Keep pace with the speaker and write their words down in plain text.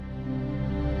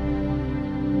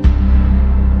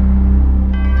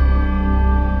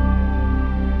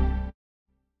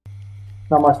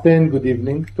Namaste and good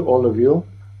evening to all of you.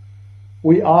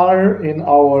 We are in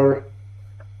our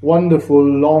wonderful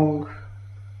long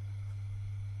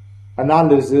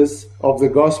analysis of the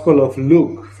Gospel of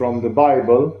Luke from the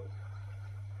Bible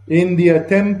in the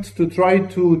attempt to try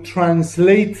to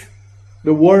translate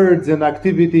the words and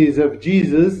activities of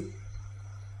Jesus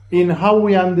in how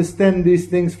we understand these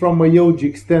things from a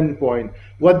yogic standpoint.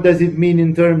 What does it mean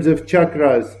in terms of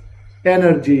chakras,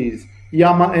 energies,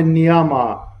 yama and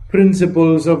niyama,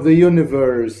 principles of the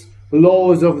universe,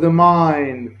 laws of the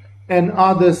mind, and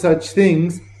other such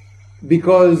things,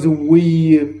 because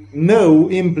we know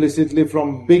implicitly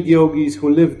from big yogis who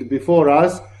lived before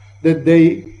us that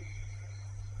they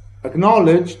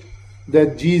acknowledged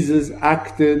that Jesus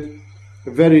acted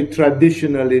very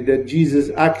traditionally, that Jesus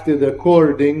acted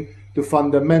according to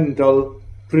fundamental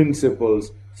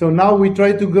principles. So now we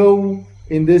try to go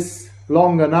in this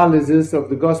long analysis of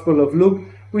the Gospel of Luke,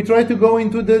 we try to go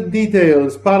into the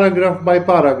details, paragraph by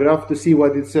paragraph, to see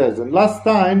what it says. And last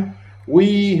time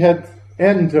we had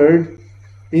entered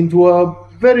into a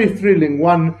very thrilling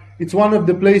one. It's one of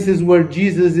the places where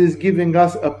Jesus is giving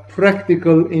us a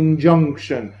practical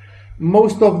injunction.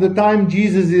 Most of the time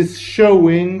Jesus is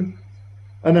showing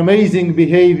an amazing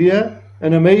behavior,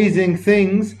 an amazing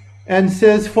things, and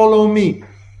says, follow me,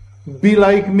 be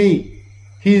like me.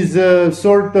 His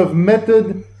sort of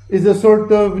method is a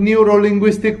sort of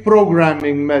neuro-linguistic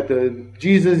programming method.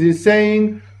 Jesus is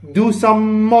saying, do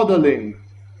some modeling,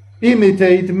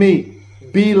 imitate me,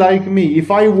 be like me.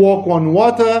 If I walk on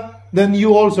water, then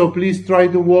you also please try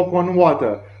to walk on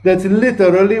water. That's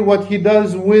literally what he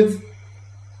does with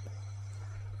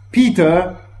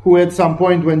Peter, who at some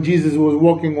point when Jesus was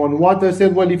walking on water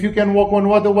said, well, if you can walk on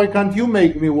water, why can't you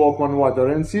make me walk on water?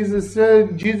 And Jesus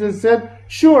said,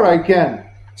 sure I can.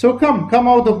 So come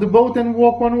out of the boat and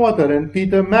walk on water. And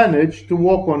Peter managed to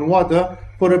walk on water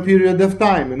for a period of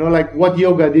time. Like what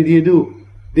yoga did he do?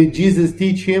 Did Jesus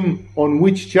teach him on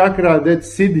which chakra that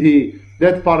siddhi,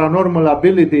 that paranormal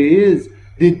ability is?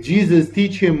 Did Jesus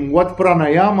teach him what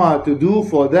pranayama to do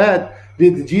for that?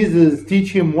 Did Jesus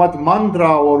teach him what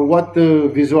mantra or what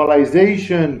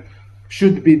visualization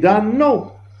should be done?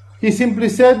 No. He simply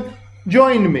said,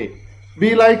 join me.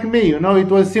 Be like me. It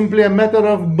was simply a matter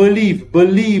of belief.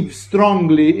 Believe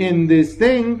strongly in this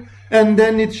thing, and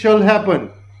then it shall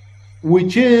happen.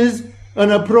 Which is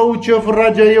an approach of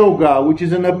Raja Yoga, which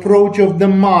is an approach of the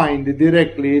mind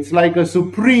directly. It's like a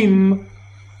supreme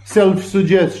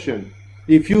self-suggestion.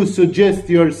 If you suggest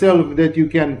yourself that you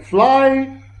can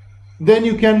fly, then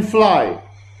you can fly.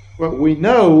 Well, we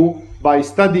know by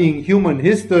studying human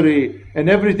history and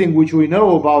everything which we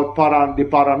know about the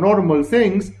paranormal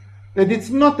things, that it's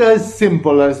not as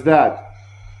simple as that.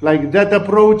 Like that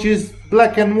approach is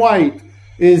black and white,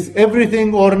 is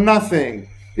everything or nothing.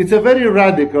 It's a very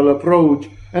radical approach.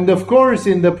 And of course,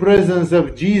 in the presence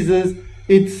of Jesus,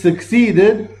 it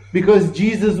succeeded because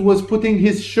Jesus was putting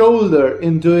his shoulder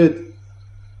into it.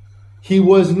 He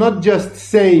was not just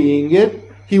saying it,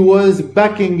 he was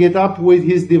backing it up with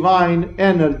his divine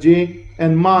energy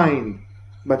and mind.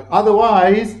 But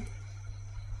otherwise,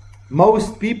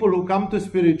 most people who come to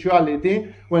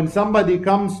spirituality, when somebody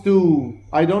comes to,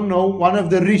 one of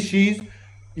the rishis,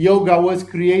 yoga was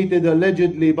created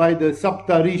allegedly by the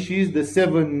Sapta rishis, the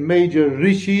 7 major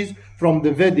rishis from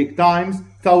the Vedic times,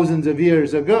 thousands of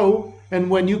years ago. And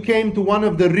when you came to one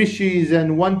of the rishis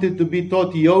and wanted to be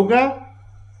taught yoga,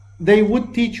 they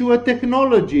would teach you a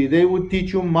technology. They would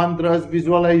teach you mantras,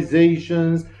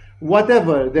 visualizations,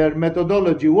 whatever their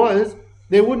methodology was.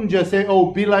 They wouldn't just say,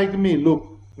 oh, be like me, look,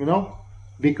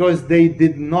 because they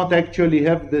did not actually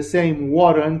have the same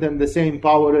warrant and the same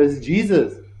power as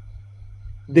Jesus.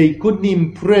 They couldn't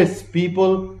impress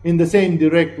people in the same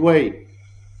direct way.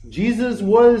 Jesus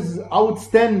was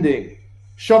outstanding,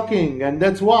 shocking, and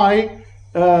that's why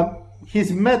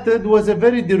his method was a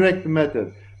very direct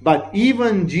method. But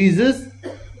even Jesus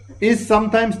is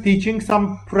sometimes teaching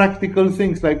some practical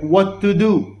things, like what to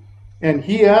do. And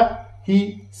here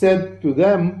he said to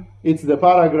them, it's the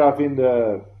paragraph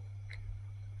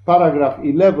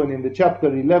 11 in the chapter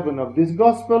 11 of this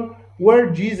gospel, where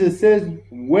Jesus says,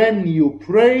 when you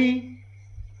pray,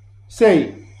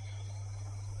 say.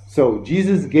 So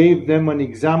Jesus gave them an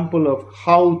example of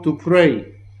how to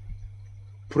pray.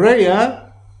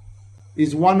 Prayer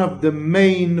is one of the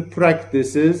main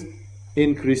practices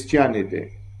in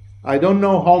Christianity. I don't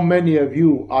know how many of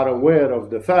you are aware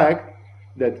of the fact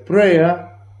that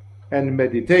prayer and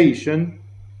meditation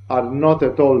are not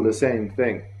at all the same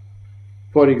thing.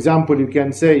 For example, you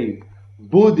can say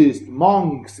Buddhist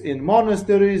monks in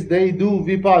monasteries, they do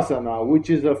vipassana, which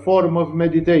is a form of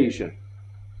meditation.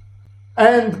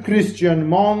 and Christian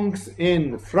monks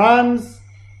in France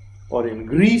or in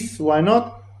Greece, why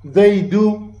not? They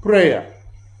do prayer.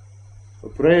 So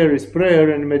prayer is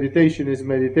prayer and meditation is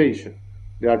meditation.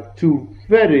 There are two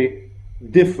very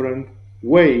different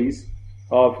ways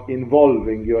of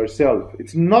involving yourself.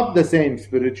 It's not the same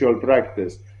spiritual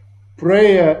practice.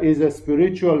 Prayer is a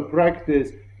spiritual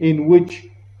practice in which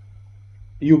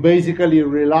you basically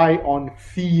rely on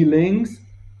feelings.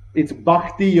 It's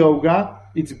bhakti yoga.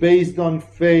 It's based on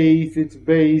faith. It's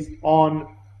based on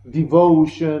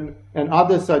devotion and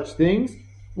other such things.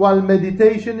 While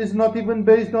meditation is not even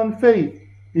based on faith.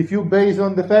 If you base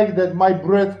on the fact that my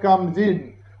breath comes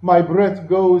in, my breath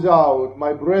goes out,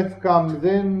 my breath comes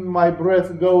in, my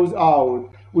breath goes out,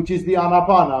 which is the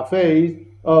anapana phase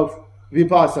of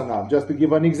vipassana, just to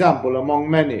give an example among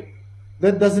many.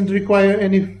 That doesn't require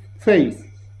any faith.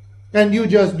 And you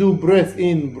just do breath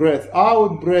in, breath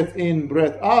out,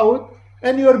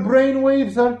 and your brain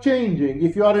waves are changing.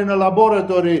 If you are in a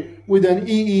laboratory with an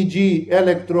EEG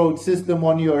electrode system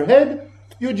on your head,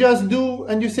 you just do,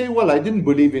 and you say, well, I didn't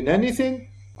believe in anything.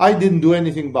 I didn't do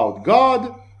anything about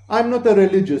God. I'm not a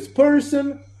religious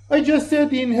person. I just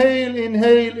said inhale,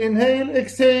 inhale, inhale,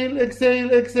 exhale,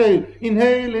 exhale, exhale.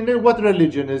 Inhale, inhale. What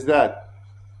religion is that?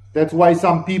 That's why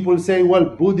some people say, well,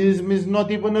 Buddhism is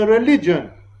not even a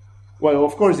religion. Well,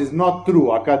 of course, it's not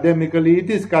true. Academically, it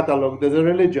is catalogued as a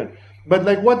religion. But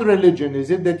like, what religion is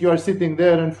it that you are sitting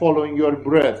there and following your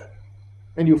breath?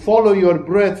 And you follow your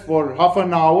breath for half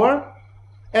an hour,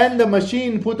 and the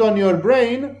machine put on your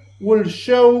brain will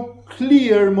show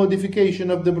clear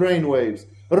modification of the brain waves.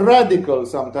 Radical,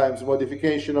 sometimes,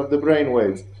 modification of the brain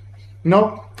waves.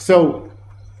 No? So,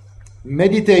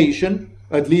 meditation,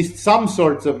 at least some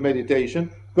sorts of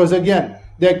meditation, because again,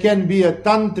 there can be a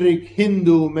tantric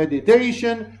Hindu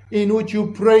meditation in which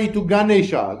you pray to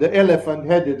Ganesha, the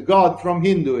elephant-headed god from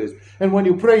Hinduism. And when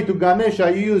you pray to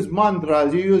Ganesha, you use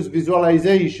mantras, you use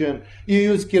visualization, you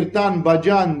use kirtan,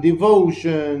 bhajan,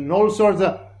 devotion, all sorts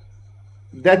of...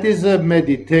 That is a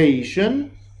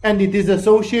meditation, and it is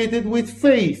associated with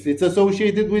faith. It's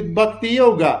associated with bhakti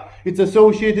yoga. It's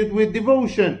associated with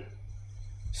devotion.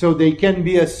 So they can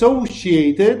be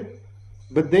associated,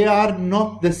 but they are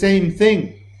not the same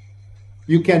thing.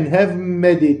 You can have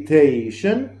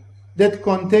meditation that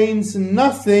contains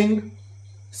nothing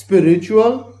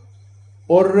spiritual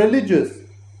or religious.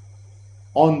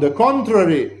 On the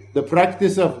contrary, the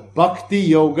practice of bhakti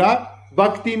yoga,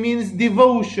 bhakti means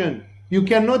devotion. You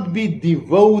cannot be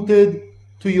devoted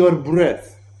to your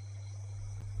breath,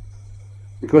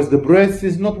 because the breath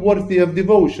is not worthy of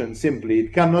devotion, simply.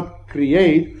 It cannot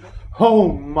create,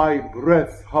 oh, my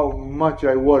breath, how much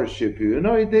I worship you. You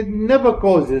know, it never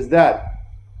causes that.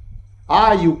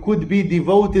 You could be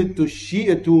devoted to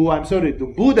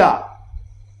Buddha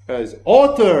as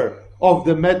author of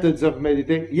the methods of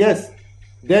meditation. Yes,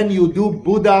 then you do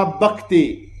Buddha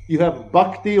bhakti. You have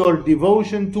bhakti or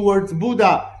devotion towards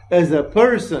Buddha as a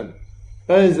person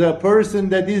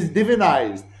that is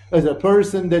divinized, as a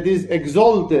person that is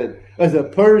exalted, as a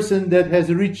person that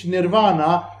has reached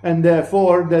nirvana, and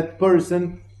therefore that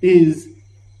person is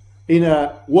in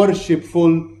a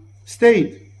worshipful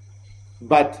state.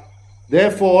 But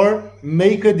therefore,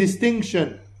 make a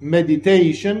distinction.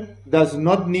 Meditation does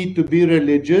not need to be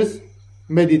religious.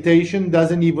 Meditation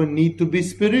doesn't even need to be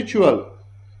spiritual.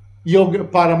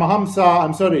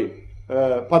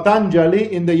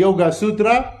 Patanjali in the Yoga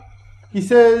Sutra, he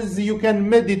says you can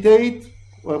meditate,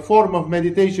 a form of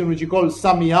meditation which he calls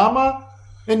samyama,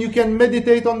 and you can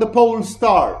meditate on the pole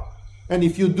star. And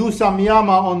if you do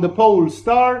samyama on the pole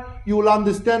star, you will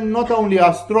understand not only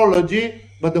astrology,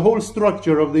 but the whole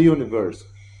structure of the universe.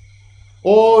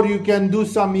 Or you can do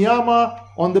samyama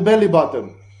on the belly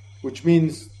button, which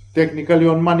means technically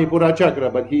on Manipura chakra,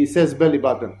 but he says belly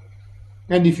button.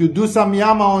 And if you do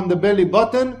samyama on the belly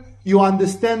button, you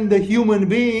understand the human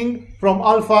being from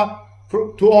alpha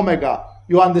to omega.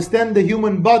 You understand the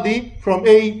human body from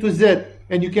A to Z.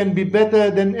 And you can be better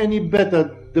than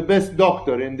the best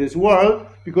doctor in this world,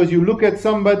 because you look at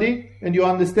somebody and you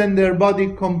understand their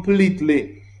body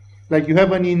completely. Like you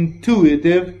have an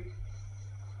intuitive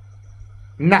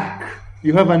knack.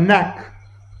 You have a knack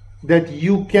that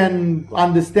you can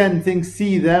understand things,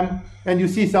 see them, and you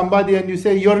see somebody and you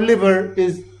say, your liver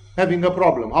is having a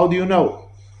problem. How do you know?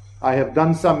 I have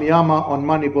done samyama on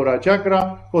Manipura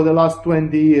chakra for the last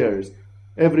 20 years.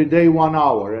 Every day 1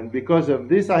 hour. And because of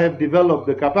this, I have developed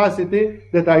the capacity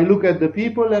that I look at the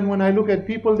people, and when I look at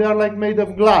people, they are like made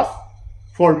of glass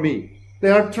for me. They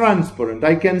are transparent.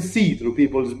 I can see through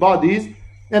people's bodies,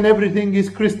 and everything is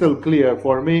crystal clear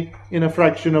for me in a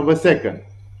fraction of a second.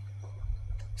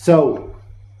 So,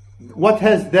 What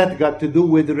has that got to do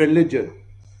with religion?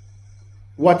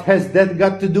 What has that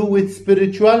got to do with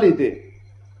spirituality?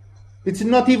 It's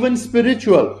not even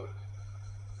spiritual.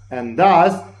 And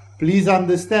thus, please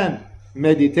understand,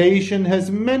 meditation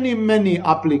has many, many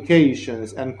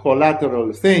applications and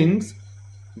collateral things,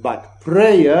 but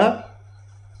prayer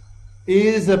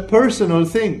is a personal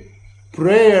thing.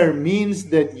 Prayer means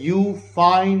that you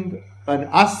find an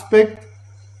aspect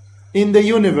in the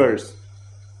universe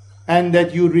and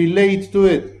that you relate to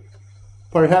it.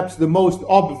 Perhaps the most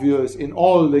obvious in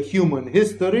all the human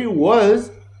history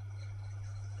was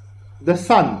the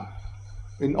sun.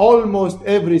 In almost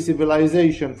every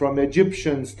civilization, from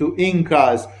Egyptians to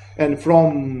Incas and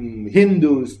from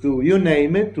Hindus to you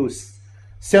name it, to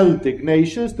Celtic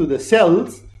nations, to the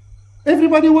Celts,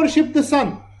 everybody worshipped the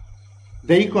sun.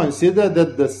 They consider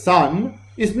that the sun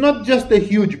is not just a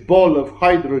huge ball of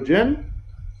hydrogen,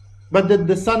 but that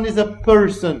the sun is a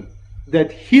person,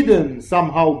 that hidden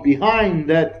somehow behind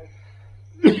that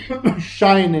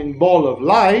shining ball of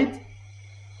light,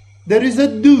 there is a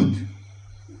dude,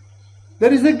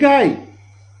 there is a guy,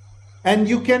 and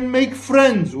you can make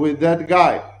friends with that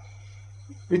guy.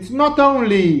 It's not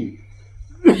only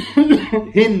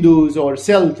Hindus or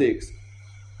Celtics,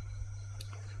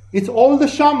 it's all the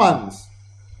shamans,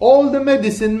 all the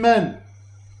medicine men,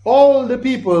 all the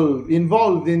people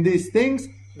involved in these things.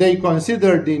 They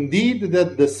considered indeed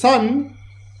that the sun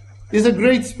is a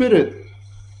great spirit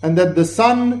and that the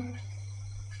sun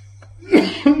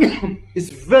is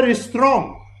very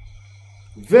strong,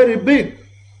 very big.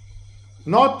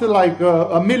 Not like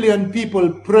a million people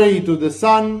pray to the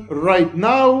sun right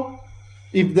now.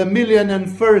 If the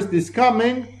 1,000,001st is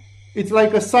coming, it's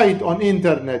like a site on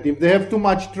internet. If they have too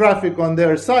much traffic on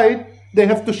their site, they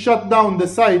have to shut down the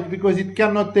site because it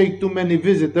cannot take too many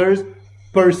visitors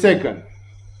per second.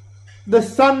 The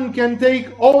sun can take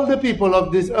all the people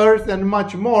of this earth and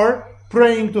much more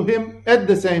praying to him at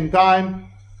the same time.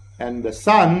 And the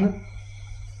sun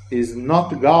is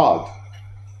not God.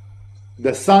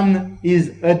 The sun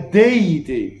is a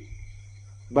deity.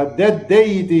 But that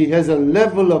deity has a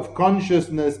level of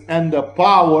consciousness and a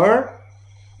power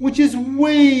which is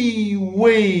way,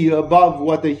 way above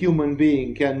what a human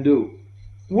being can do.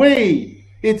 Way.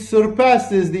 It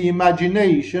surpasses the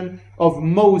imagination of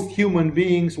most human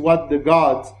beings what the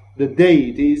gods, the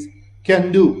deities,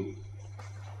 can do.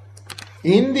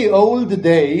 In the old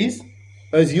days,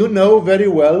 as you know very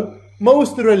well,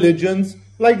 most religions,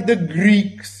 like the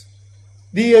Greeks,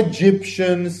 the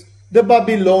Egyptians, the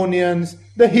Babylonians,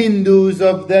 the Hindus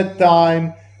of that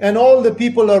time, and all the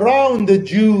people around the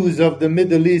Jews of the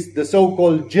Middle East, the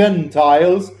so-called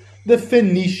Gentiles, the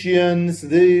Phoenicians,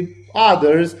 the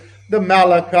others, the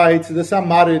Malachites, the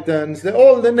Samaritans,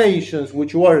 all the nations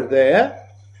which were there,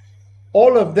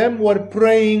 all of them were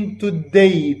praying to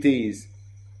deities.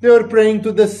 They were praying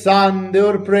to the sun, they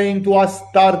were praying to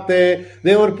Astarte,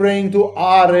 they were praying to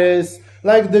Ares.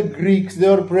 Like the Greeks, they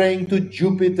were praying to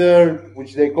Jupiter,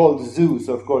 which they called Zeus,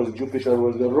 of course. Jupiter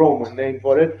was the Roman name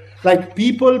for it. Like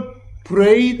people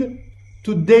prayed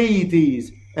to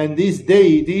deities. And these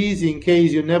deities, in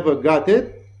case you never got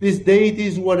it, these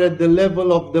deities were at the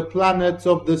level of the planets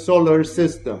of the solar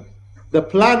system. The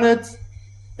planets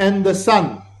and the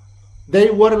sun.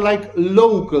 They were like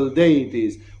local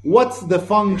deities. What's the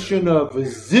function of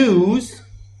Zeus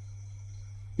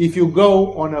if you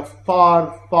go on a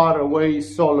far, far away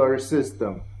solar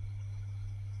system?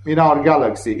 In our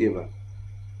galaxy even.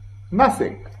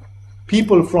 Nothing.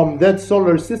 People from that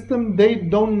solar system, they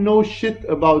don't know shit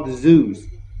about Zeus.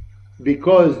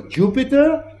 Because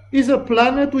Jupiter is a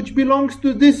planet which belongs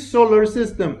to this solar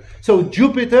system. So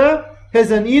Jupiter has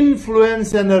an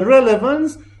influence and a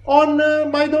relevance on,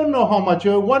 I don't know how much,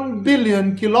 1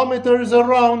 billion kilometers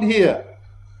around here.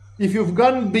 If you've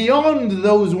gone beyond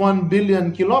those 1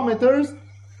 billion kilometers,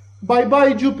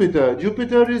 bye-bye Jupiter.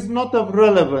 Jupiter is not of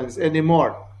relevance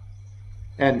anymore.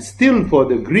 And still for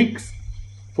the Greeks,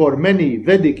 for many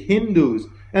Vedic Hindus,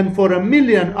 and for 1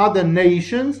 million other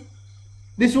nations,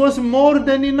 this was more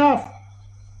than enough.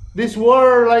 These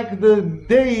were like the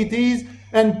deities,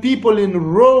 and people in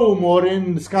Rome or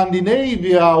in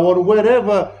Scandinavia or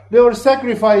wherever, they were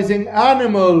sacrificing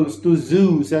animals to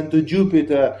Zeus and to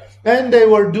Jupiter. And they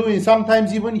were doing,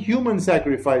 sometimes even human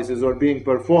sacrifices were being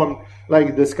performed,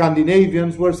 like the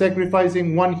Scandinavians were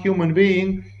sacrificing one human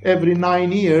being every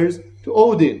 9 years to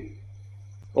Odin.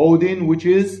 Odin, which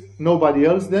is nobody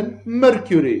else than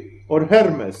Mercury or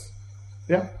Hermes.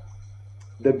 Yeah?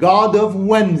 The god of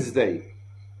Wednesday.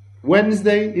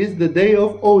 Wednesday is the day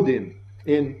of Odin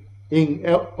in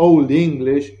Old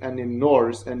English and in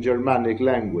Norse and Germanic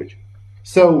language.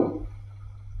 So,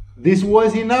 this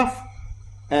was enough.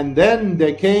 And then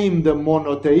there came the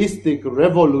monotheistic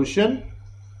revolution,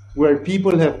 where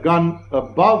people have gone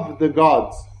above the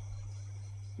gods.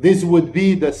 This would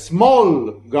be the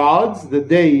small gods, the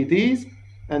deities,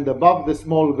 and above the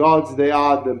small gods they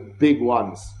are the big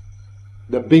ones.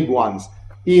 The big ones.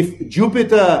 If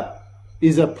Jupiter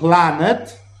is a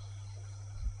planet,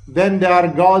 then there are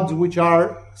gods which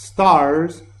are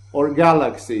stars or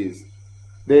galaxies.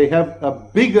 They have a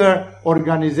bigger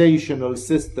organizational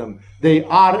system. They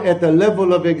are at a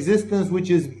level of existence which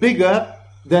is bigger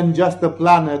than just a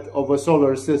planet of a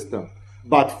solar system.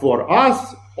 But for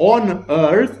us on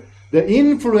Earth, the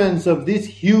influence of these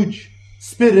huge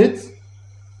spirits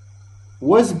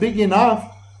was big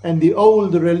enough, and the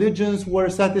old religions were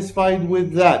satisfied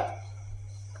with that.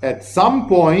 At some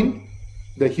point,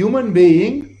 the human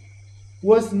being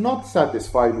was not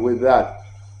satisfied with that.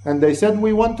 And they said,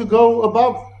 we want to go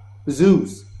above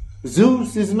Zeus.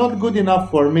 Zeus is not good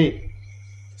enough for me.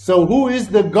 So who is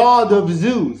the god of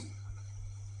Zeus?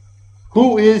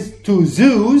 Who is to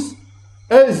Zeus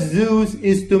as Zeus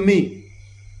is to me?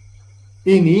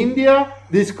 In India,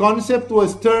 this concept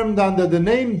was termed under the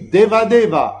name Deva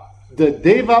Deva, the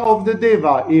Deva of the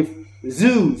Deva. If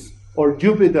Zeus or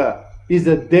Jupiter is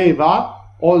a Deva,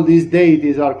 all these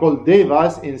deities are called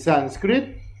Devas in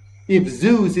Sanskrit. If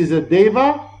Zeus is a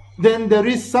Deva, then there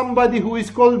is somebody who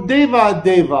is called Deva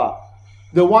Deva,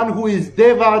 the one who is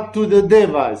Deva to the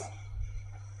Devas.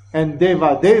 And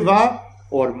Deva Deva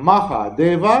or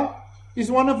Mahadeva is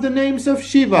one of the names of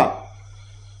Shiva.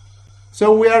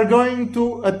 So we are going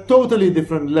to a totally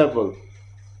different level.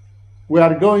 We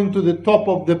are going to the top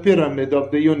of the pyramid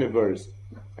of the universe.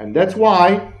 And that's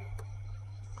why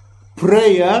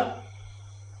prayer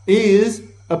is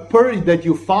that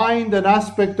you find an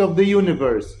aspect of the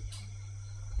universe.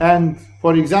 And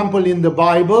for example, in the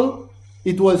Bible,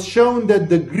 it was shown that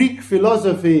the Greek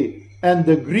philosophy and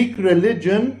the Greek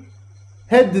religion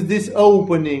had this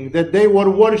opening, that they were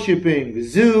worshipping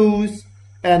Zeus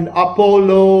and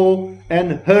Apollo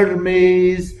and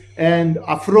Hermes and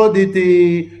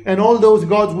Aphrodite and all those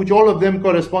gods, which all of them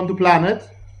correspond to planets.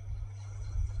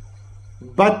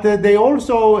 But they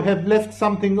also have left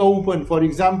something open. For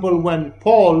example, when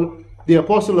Paul, the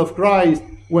apostle of Christ,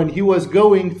 when he was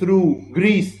going through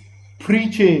Greece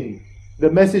preaching the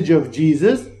message of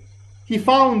Jesus, he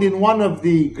found in one of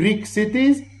the Greek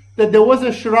cities that there was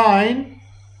a shrine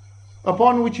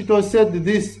upon which it was said that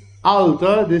this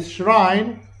altar, this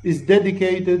shrine, is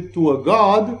dedicated to a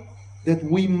god that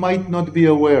we might not be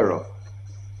aware of.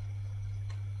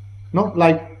 Not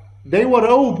like they were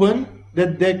open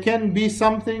that there can be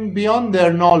something beyond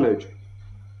their knowledge.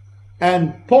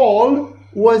 And Paul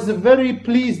was very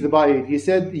pleased by it. He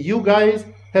said, you guys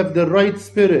have the right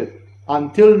spirit.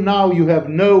 Until now you have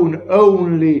known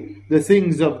only the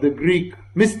things of the Greek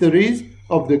mysteries,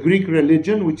 of the Greek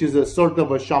religion, which is a sort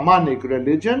of a shamanic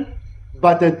religion,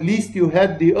 but at least you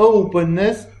had the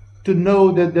openness to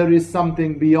know that there is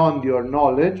something beyond your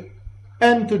knowledge.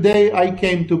 And today I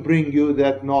came to bring you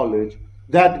that knowledge.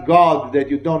 That God that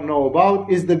you don't know about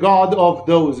is the God of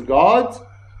those gods,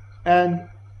 and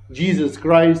Jesus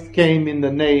Christ came in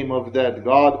the name of that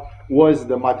God, was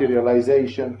the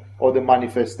materialization or the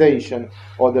manifestation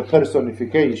or the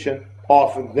personification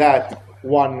of that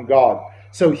one God.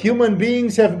 So human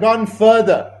beings have gone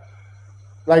further.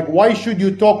 Like, why should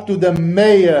you talk to the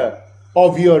mayor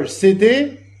of your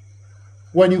city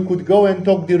when you could go and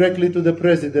talk directly to the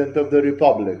President of the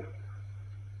Republic?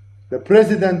 The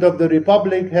President of the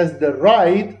Republic has the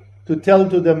right to tell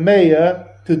to the mayor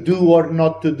to do or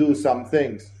not to do some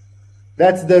things.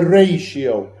 That's the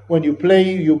ratio. When you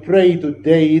pray to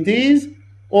deities,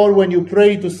 or when you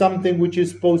pray to something which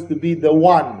is supposed to be the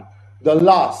one, the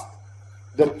last,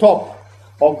 the top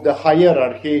of the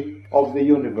hierarchy of the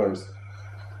universe.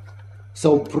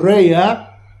 So prayer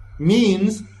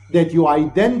means that you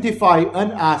identify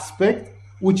an aspect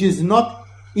which is not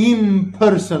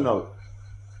impersonal.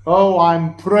 Oh,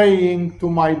 I'm praying to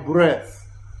my breath.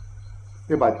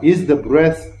 Yeah, but is the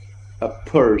breath a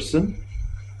person?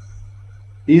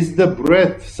 Is the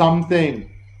breath something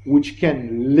which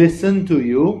can listen to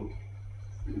you?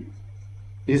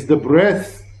 Is the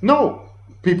breath? No.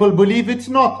 People believe it's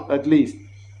not, at least.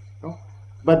 No?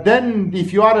 But then,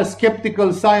 if you are a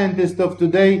skeptical scientist of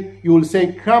today, you will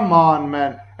say, come on,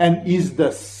 man. And is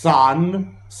the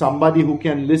sun somebody who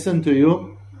can listen to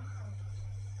you?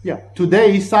 Yeah.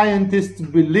 Today, scientists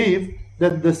believe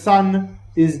that the sun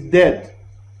is dead.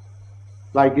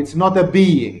 Like it's not a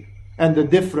being. And the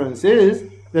difference is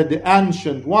that the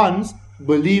ancient ones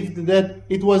believed that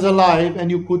it was alive and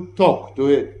you could talk to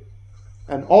it.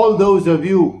 And all those of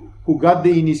you who who got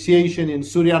the initiation in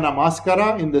Surya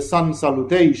Namaskara, in the sun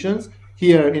salutations,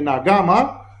 here in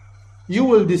Agama, you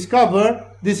will discover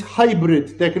this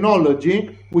hybrid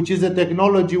technology, which is a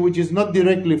technology which is not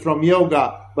directly from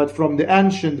yoga, but from the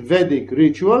ancient Vedic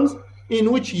rituals, in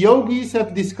which yogis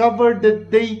have discovered that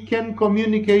they can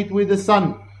communicate with the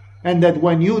sun. And that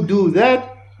when you do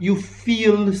that, you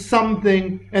feel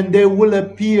something and there will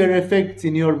appear effects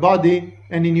in your body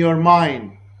and in your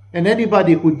mind. And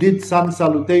anybody who did sun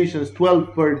salutations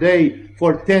 12 per day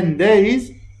for 10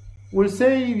 days will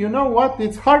say, you know what,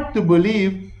 it's hard to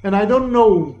believe, and I don't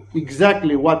know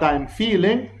exactly what I'm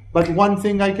feeling, but one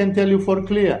thing I can tell you for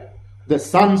clear. The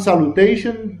sun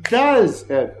salutation does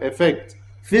have effects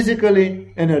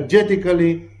physically,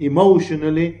 energetically,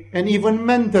 emotionally, and even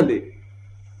mentally.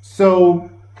 So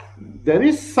there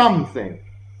is something.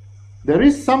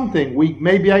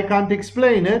 Maybe I can't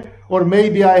explain it, or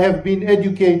maybe I have been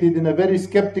educated in a very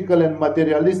skeptical and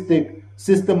materialistic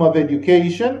system of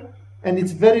education, and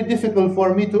it's very difficult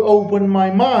for me to open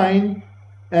my mind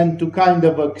and to kind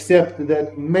of accept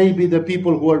that maybe the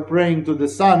people who are praying to the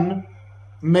sun,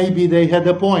 maybe they had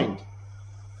a point.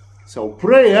 So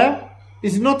prayer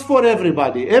is not for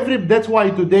everybody. That's why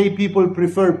today people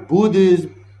prefer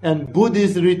Buddhism and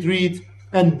Buddhist retreats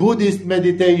and Buddhist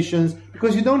meditations,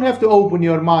 because you don't have to open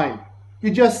your mind. You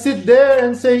just sit there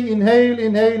and say, inhale,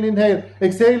 inhale, inhale,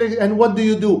 exhale, and what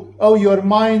do? Oh, your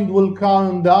mind will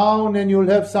calm down and you'll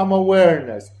have some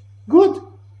awareness. Good.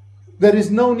 There is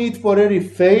no need for any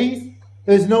faith.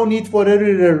 There is no need for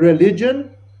any religion.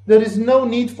 There is no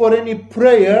need for any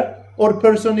prayer or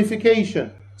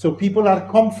personification. So people are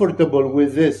comfortable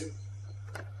with this.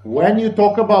 When you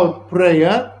talk about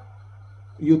prayer,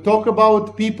 you talk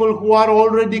about people who are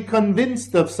already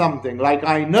convinced of something. Like,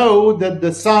 I know that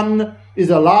the sun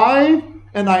is alive,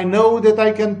 and I know that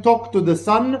I can talk to the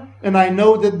sun, and I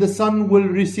know that the sun will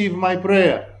receive my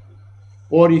prayer.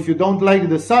 Or if you don't like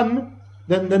the sun,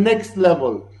 then the next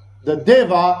level, the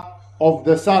deva of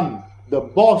the sun, the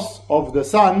boss of the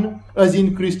sun, as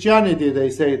in Christianity they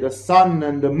say the sun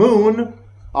and the moon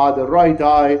are the right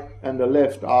eye and the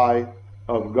left eye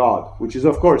of God, which is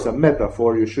of course a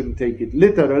metaphor. You shouldn't take it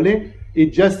literally. It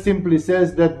just simply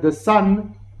says that the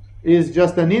sun is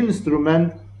just an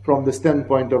instrument from the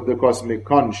standpoint of the cosmic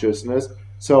consciousness.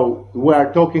 So we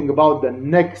are talking about the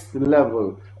next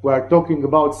level. We are talking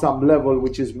about some level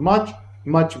which is much,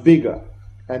 much bigger.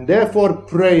 And therefore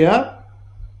prayer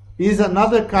is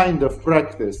another kind of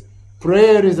practice.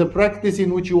 Prayer is a practice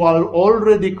in which you are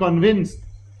already convinced.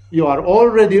 You are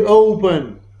already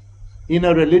open in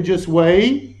a religious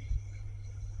way,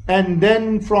 and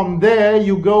then from there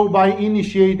you go by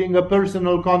initiating a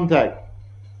personal contact.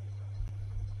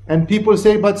 And people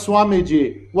say, but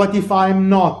Swamiji, what if I'm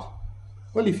not?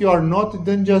 Well, if you are not,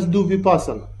 then just do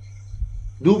Vipassana.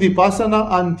 Do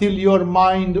Vipassana until your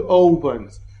mind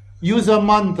opens. Use a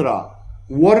mantra.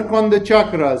 Work on the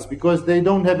chakras, because they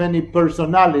don't have any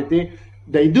personality.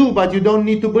 They do, but you don't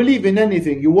need to believe in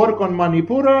anything. You work on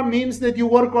Manipura means that you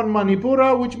work on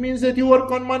Manipura, which means that you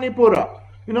work on Manipura.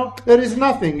 There is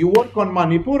nothing. You work on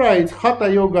Manipura, it's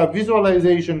Hatha Yoga,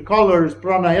 visualization, colors,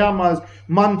 pranayamas,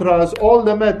 mantras, all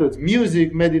the methods,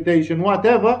 music, meditation,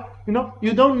 whatever.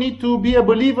 You don't need to be a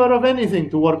believer of anything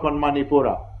to work on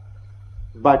Manipura.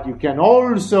 But you can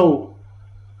also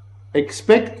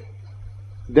expect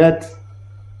that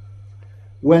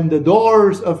when the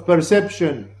doors of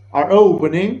perception are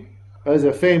opening, as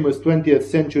a famous 20th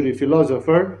century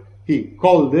philosopher, he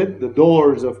called it the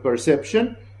doors of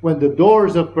perception. When the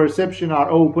doors of perception are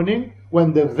opening,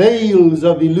 when the veils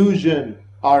of illusion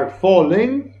are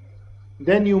falling,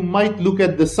 then you might look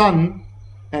at the sun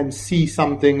and see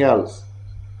something else.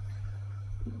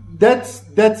 That's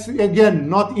again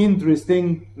not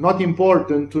interesting, not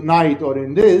important tonight or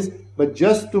in this, but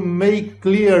just to make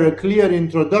a clear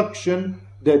introduction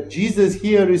that Jesus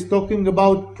here is talking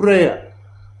about prayer.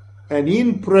 And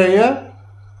in prayer,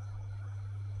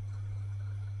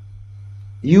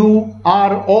 you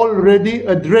are already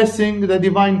addressing the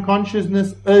divine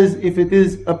consciousness as if it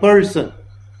is a person.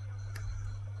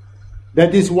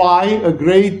 That is why a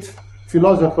great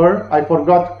philosopher, I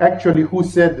forgot actually who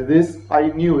said this, I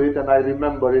knew it and I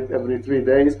remember it every 3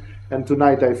 days, and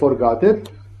tonight I forgot it.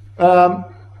 A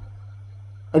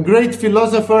great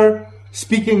philosopher,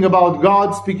 speaking about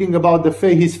God, speaking about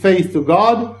his faith to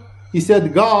God, he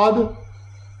said, God,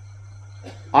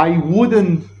 I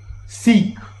wouldn't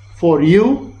seek for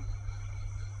you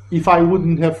if I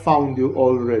wouldn't have found you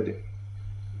already.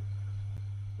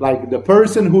 Like the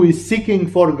person who is seeking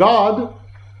for God,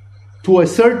 to a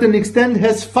certain extent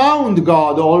has found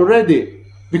God already.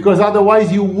 Because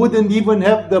otherwise you wouldn't even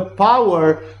have the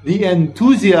power, the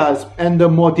enthusiasm, and the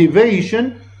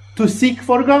motivation to seek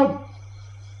for God.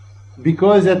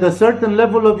 Because at a certain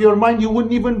level of your mind, you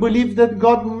wouldn't even believe that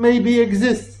God maybe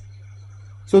exists.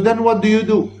 So then what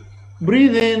do?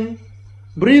 Breathe in,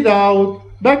 breathe out,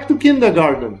 back to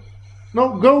kindergarten.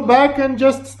 No, go back and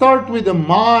just start with the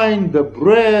mind, the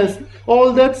breath,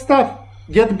 all that stuff.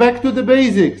 Get back to the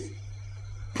basics.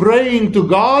 Praying to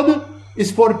God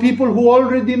is for people who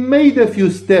already made a few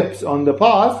steps on the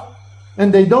path,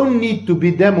 and they don't need to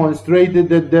be demonstrated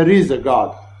that there is a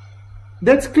God.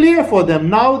 That's clear for them.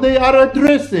 Now they are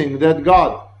addressing that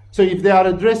God. So if they are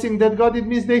addressing that God, it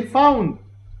means they found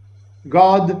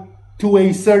God to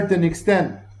a certain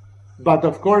extent. But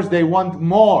of course they want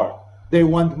more. They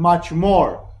want much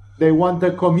more. They want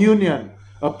a communion,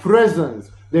 a presence.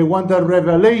 They want a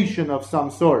revelation of some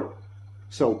sort.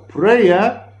 So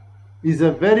prayer is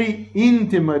a very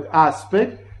intimate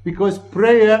aspect, because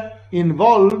prayer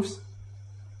involves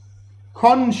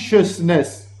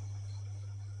consciousness.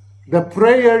 The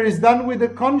prayer is done with the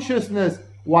consciousness,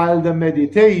 while the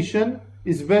meditation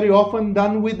is very often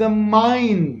done with the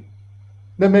mind.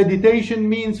 The meditation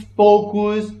means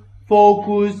focus,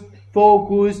 focus,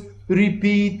 focus,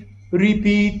 repeat,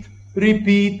 repeat,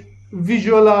 repeat,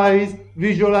 visualize,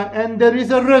 and there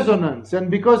is a resonance. And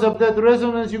because of that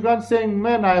resonance, you can't say,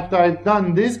 man, after I've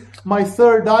done this, my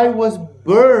third eye was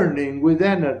burning with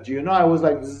energy. I was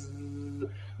like, zzz.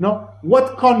 No,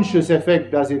 what conscious effect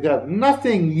does it have?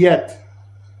 Nothing yet.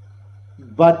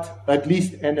 But at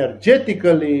least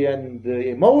energetically and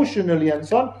emotionally and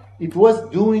so on, it was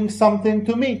doing something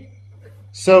to me.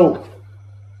 So,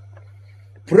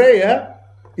 prayer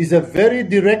is a very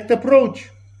direct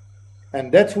approach.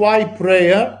 And that's why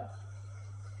prayer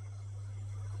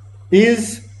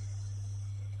is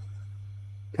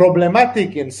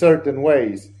problematic in certain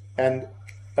ways. And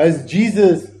as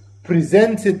Jesus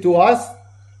presents it to us,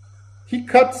 he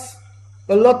cuts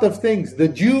a lot of things. The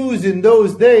Jews in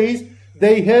those days,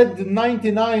 they had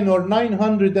 99 or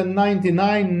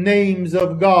 999 names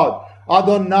of God.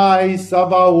 Adonai,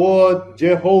 Sabaoth,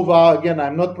 Jehovah. Again,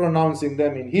 I'm not pronouncing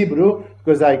them in Hebrew,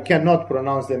 because I cannot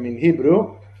pronounce them in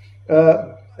Hebrew.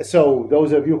 So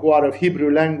those of you who are of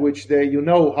Hebrew language, you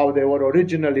know how they were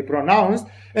originally pronounced.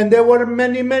 And there were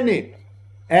many, many.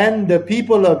 And the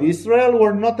people of Israel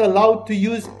were not allowed to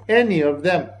use any of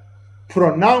them.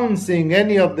 Pronouncing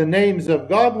any of the names of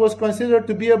God was considered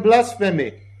to be a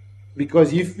blasphemy.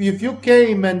 Because if you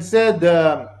came and said,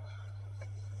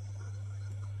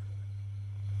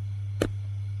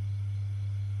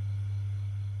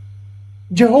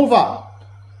 Jehovah,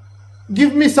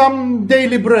 give me some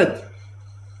daily bread.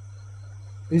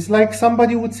 It's like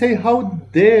somebody would say, how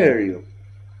dare you?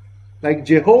 Like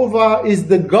Jehovah is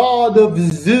the God of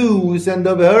Zeus and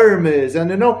of Hermes.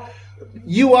 And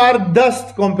you are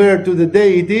dust compared to the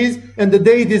deities, and the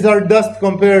deities are dust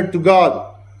compared to God.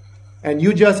 And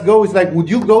you just go, it's like, would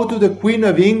you go to the Queen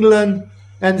of England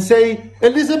and say,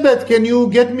 Elizabeth, can you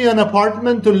get me an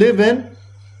apartment to live in?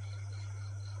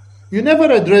 You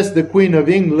never address the Queen of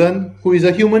England, who is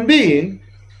a human being,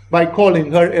 by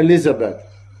calling her Elizabeth.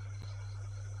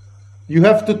 You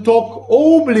have to talk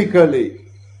obliquely.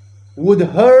 Would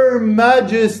Her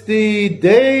Majesty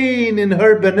deign in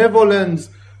her benevolence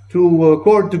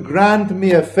to grant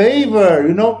me a favor?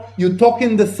 You talk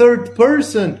in the third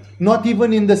person, not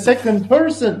even in the second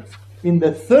person. In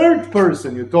the third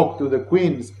person you talk to the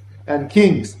queens and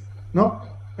kings. No?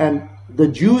 And the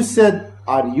Jews said,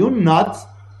 are you nuts?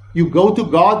 You go to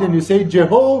God and you say,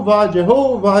 Jehovah,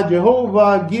 Jehovah,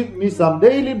 Jehovah, give me some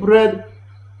daily bread.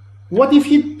 What if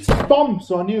he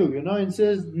stomps on you, and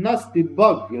says, nasty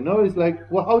bug, It's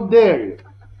like, well, how dare you?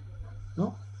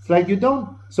 No? It's like you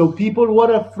don't. So people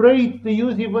were afraid to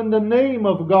use even the name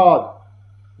of God,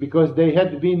 because they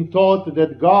had been taught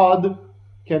that God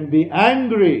can be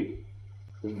angry,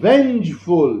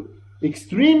 vengeful,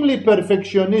 extremely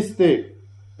perfectionistic.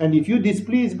 And if you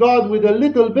displease God with a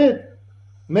little bit,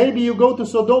 maybe you go to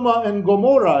Sodom and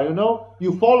Gomorrah,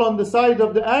 you fall on the side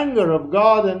of the anger of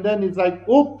God, and then it's like,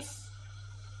 oops,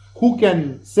 who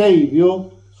can save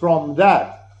you from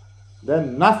that?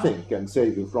 Then nothing can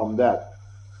save you from that.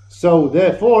 So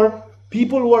therefore,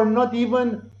 people were not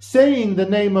even saying the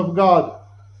name of God.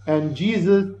 And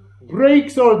Jesus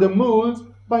breaks all the moves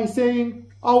by saying,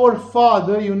 our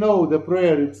Father, the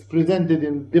prayer, it's presented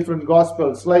in different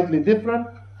Gospels, slightly different.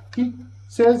 He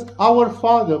says, our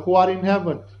Father who are in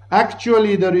heaven.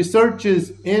 Actually, the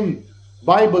researches in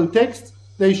Bible texts,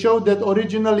 they showed that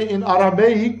originally in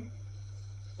Aramaic,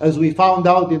 as we found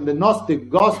out in the Gnostic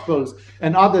Gospels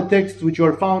and other texts which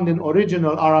were found in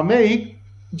original Aramaic,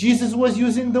 Jesus was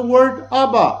using the word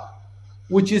Abba,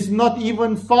 which is not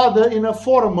even father in a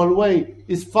formal way,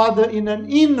 is father in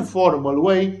an informal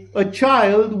way. A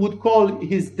child would call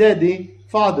his daddy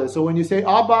father. So when you say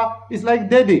Abba, it's like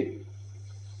daddy.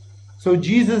 So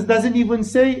Jesus doesn't even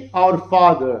say our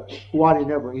Father who are in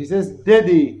heaven. He says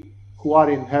Daddy who are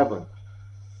in heaven.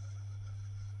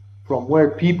 From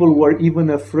where people were even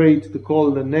afraid to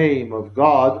call the name of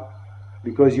God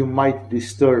because you might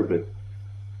disturb it.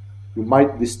 You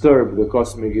might disturb the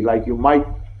cosmic, like you might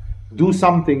do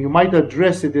something, you might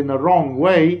address it in a wrong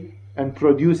way and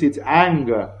produce its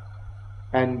anger.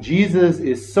 And Jesus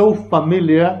is so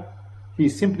familiar, he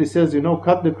simply says,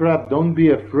 cut the crap, don't be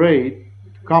afraid.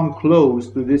 Come close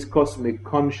to this cosmic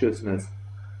consciousness.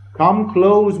 Come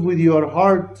close with your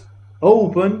heart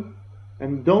open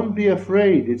and don't be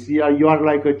afraid. You are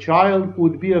like a child who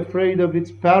would be afraid of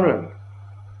its parent.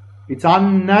 It's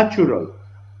unnatural.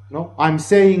 No, I'm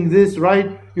saying this,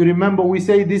 right? You remember we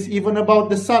say this even about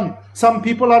the sun. Some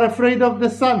people are afraid of the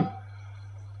sun.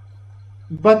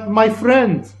 But my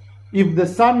friends, if the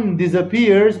sun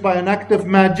disappears by an act of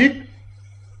magic,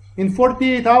 in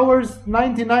 48 hours,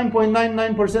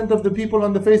 99.99% of the people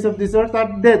on the face of this earth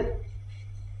are dead.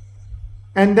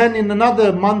 And then in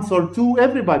another month or two,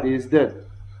 everybody is dead.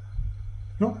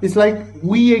 No? It's like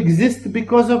we exist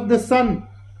because of the sun.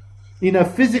 In a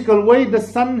physical way, the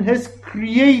sun has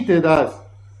created us.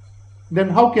 Then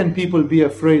how can people be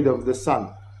afraid of the sun?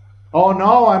 Oh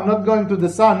no, I'm not going to the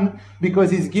sun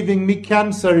because it's giving me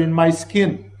cancer in my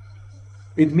skin.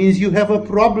 It means you have a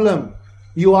problem.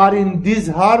 You are in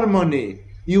disharmony.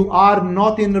 You are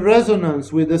not in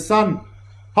resonance with the sun.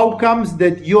 How comes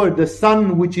that the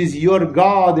sun, which is your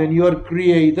God and your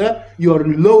creator, your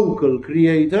local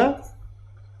creator,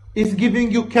 is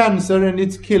giving you cancer and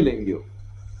it's killing you?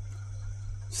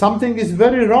 Something is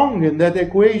very wrong in that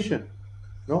equation.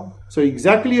 No? So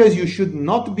exactly as you should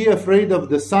not be afraid of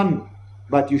the sun,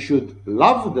 but you should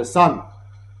love the sun.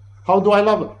 How do I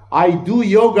love it? I do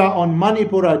yoga on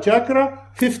Manipura chakra,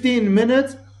 15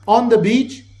 minutes on the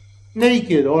beach,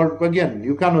 naked. Or again,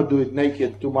 you cannot do it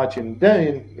naked too much in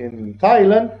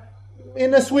Thailand,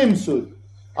 in a swimsuit.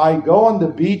 I go on the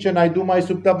beach and I do my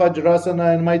Supta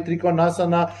Vajrasana and my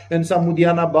Trikonasana and some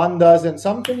Uddiyana Bandhas and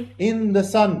something in the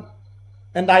sun.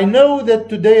 And I know that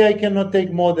today I cannot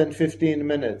take more than 15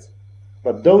 minutes.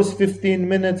 But those 15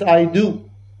 minutes I do.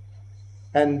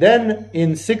 And then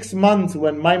in 6 months,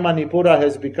 when my Manipura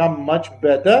has become much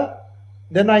better,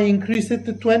 then I increase it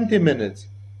to 20 minutes.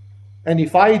 And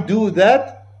if I do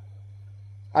that,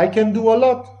 I can do a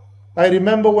lot. I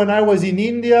remember when I was in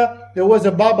India, there was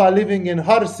a Baba living in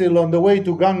Harsil on the way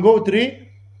to Gangotri.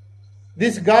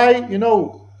 This guy,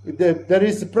 there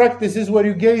is practices where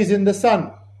you gaze in the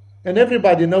sun. And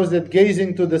everybody knows that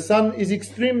gazing to the sun is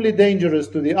extremely dangerous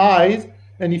to the eyes.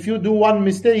 And if you do one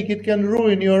mistake, it can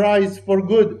ruin your eyes for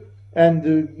good.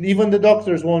 And even the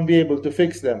doctors won't be able to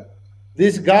fix them.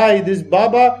 This guy, this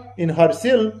Baba in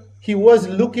Harsil, he was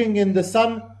looking in the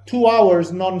sun 2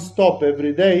 hours non-stop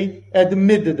every day at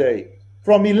midday.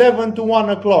 From 11 to 1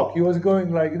 o'clock. He was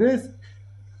going like this,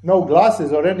 no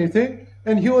glasses or anything.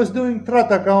 And he was doing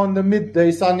Trataka on the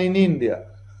midday sun in India.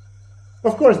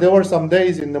 Of course, there were some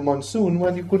days in the monsoon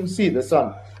when you couldn't see the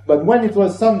sun. But when it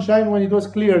was sunshine, when it was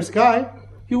clear sky,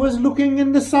 he was looking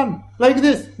in the sun, like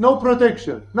this, no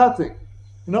protection, nothing.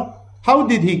 How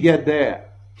did he get there?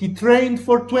 He trained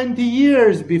for 20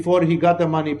 years before he got a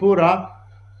Manipura,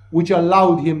 which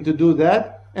allowed him to do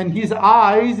that, and his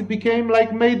eyes became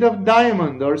like made of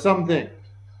diamond or something.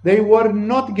 They were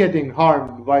not getting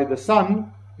harmed by the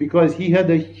sun because he had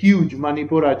a huge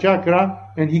Manipura chakra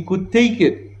and he could take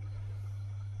it.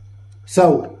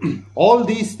 So, all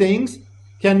these things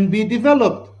can be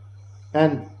developed.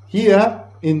 And here,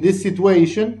 in this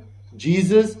situation,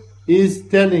 Jesus is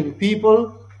telling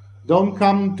people, don't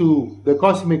come to the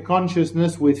cosmic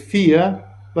consciousness with fear,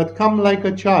 but come like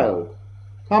a child.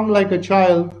 Come like a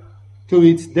child to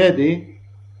its daddy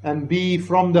and be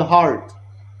from the heart,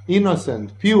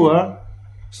 innocent, pure.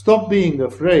 Stop being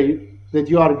afraid that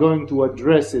you are going to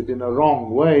address it in a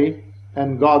wrong way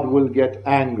and God will get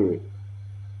angry.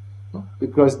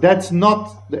 Because that's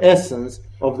not the essence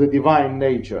of the divine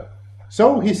nature.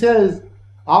 So he says,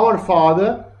 our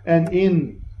Father, and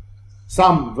in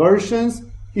some versions,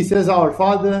 he says, our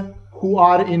Father who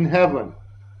are in heaven.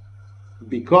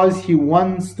 Because he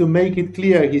wants to make it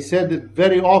clear, he said it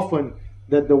very often,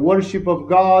 that the worship of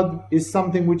God is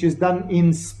something which is done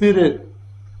in spirit.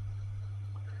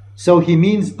 So he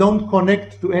means don't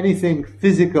connect to anything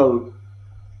physical.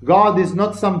 God is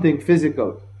not something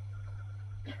physical.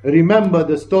 Remember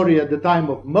the story at the time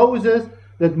of Moses,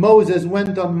 that Moses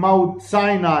went on Mount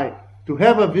Sinai to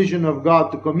have a vision of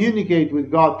God, to communicate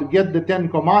with God, to get the 10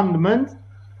 Commandments.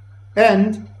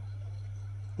 And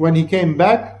when he came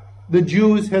back, the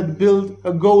Jews had built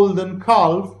a golden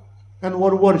calf and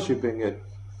were worshipping it.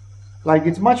 Like,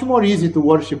 it's much more easy to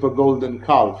worship a golden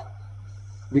calf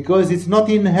because it's not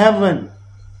in heaven.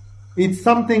 It's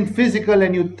something physical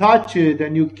and you touch it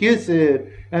and you kiss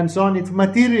it and so on. It's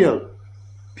material.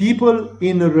 People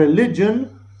in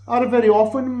religion are very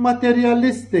often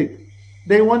materialistic.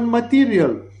 They want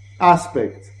material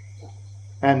aspects.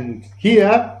 And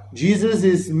here, Jesus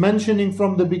is mentioning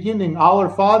from the beginning, our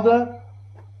Father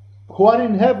who are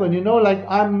in heaven, like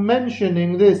I'm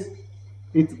mentioning this.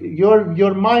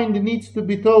 Your mind needs to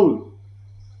be told.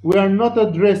 We are not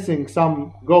addressing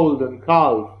some golden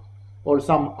calf or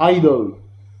some idol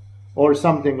or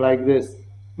something like this.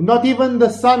 Not even the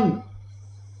Son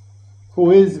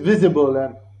who is visible,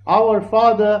 and our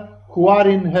Father who are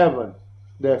in heaven,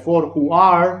 therefore who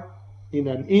are in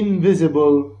an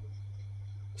invisible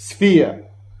sphere.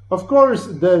 Of course,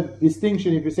 the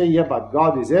distinction, if you say, yeah, but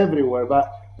God is everywhere,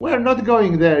 but we're not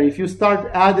going there. If you start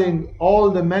adding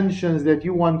all the mentions that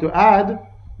you want to add,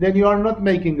 then you are not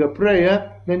making a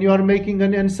prayer, then you are making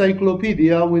an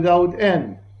encyclopedia without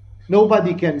end.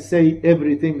 Nobody can say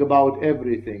everything about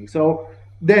everything. So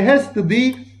there has to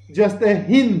be just a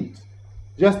hint,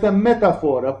 just a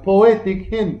metaphor, a poetic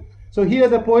hint. So here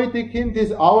the poetic hint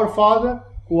is our Father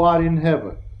who are in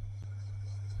heaven.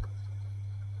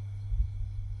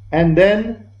 And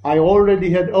then I already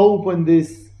had opened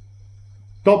this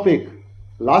topic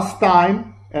last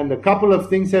time, and a couple of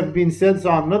things have been said, so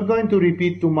I'm not going to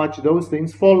repeat too much those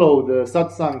things. Follow the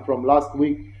satsang from last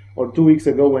week or 2 weeks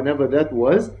ago, whenever that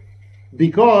was,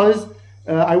 because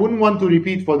I wouldn't want to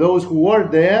repeat for those who were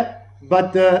there,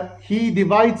 but he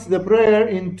divides the prayer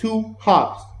in 2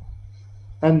 halves.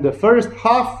 And the first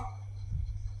half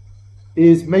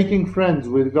is making friends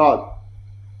with God.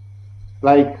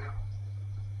 Like,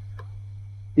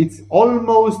 it's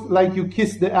almost like you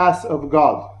kiss the ass of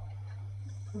God.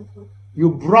 You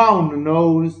brown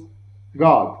nose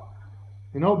God.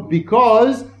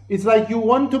 Because it's like you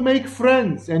want to make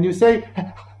friends and you say,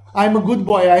 I'm a good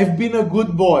boy, I've been a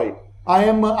good boy.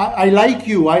 I like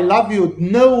you, I love you,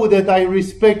 know that I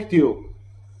respect you.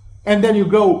 And then you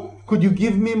go, could you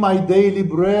give me my daily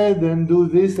bread and do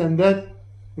this and that?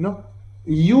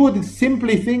 You would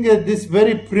simply think that this is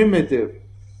very primitive.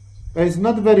 It's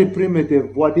not very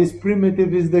primitive. What is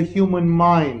primitive is the human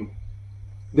mind.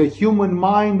 The human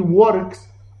mind works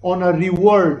on a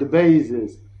reward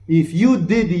basis. If you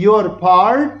did your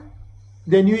part,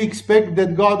 then you expect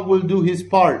that God will do his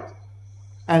part.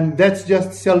 And that's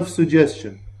just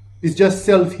self-suggestion. It's just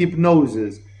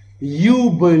self-hypnosis.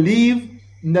 You believe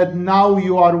that now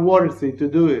you are worthy to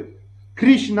do it.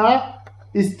 Krishna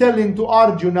is telling to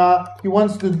Arjuna, he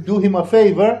wants to do him a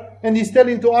favor, and he's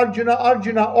telling to Arjuna,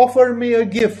 Arjuna, offer me a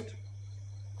gift.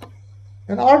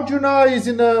 And Arjuna is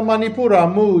in a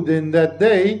Manipura mood in that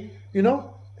day,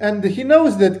 and he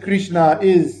knows that Krishna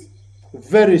is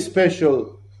very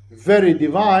special, very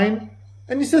divine.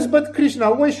 And he says, but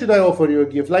Krishna, why should I offer you a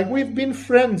gift? Like, we've been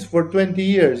friends for 20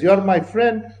 years. You are my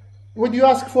friend. Would you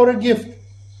ask for a gift?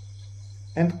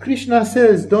 And Krishna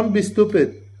says, don't be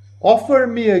stupid. Offer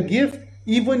me a gift,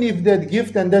 even if that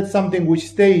gift, and that's something which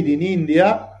stayed in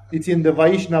India, it's in the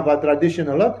Vaishnava tradition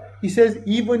a lot. He says,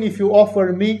 even if you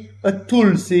offer me a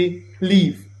tulsi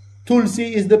leaf.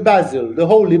 Tulsi is the basil, the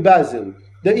holy basil,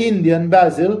 the Indian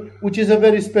basil, which is a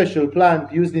very special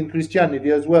plant used in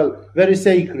Christianity as well, very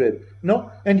sacred.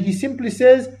 And he simply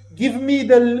says, give me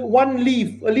the one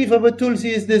leaf, a leaf of a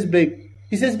tulsi is this big.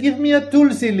 He says, give me a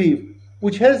tulsi leaf,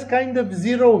 which has kind of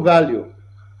zero value.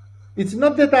 It's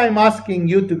not that I'm asking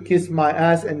you to kiss my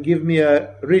ass and give me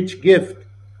a rich gift.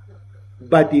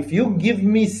 But if you give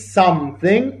me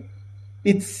something,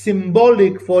 it's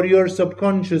symbolic for your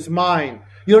subconscious mind.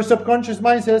 Your subconscious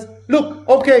mind says, look,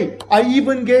 okay, I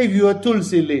even gave you a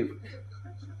tulsi leaf.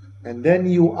 And then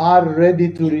you are ready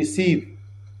to receive.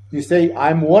 You say,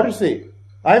 I'm worthy.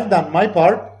 I've done my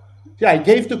part. See, I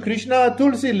gave to Krishna a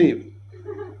tulsi leaf.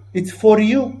 It's for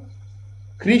you.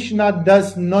 Krishna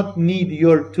does not need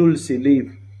your tulsi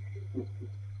leaf.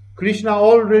 Krishna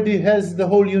already has the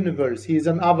whole universe. He is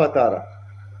an avatar.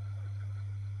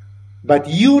 But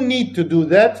you need to do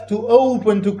that to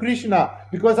open to Krishna.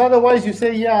 Because otherwise you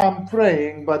say, yeah, I'm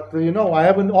praying, but I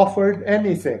haven't offered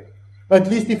anything. At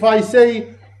least if I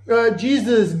say,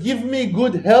 Jesus, give me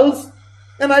good health,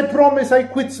 and I promise I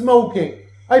quit smoking.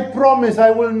 I promise I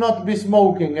will not be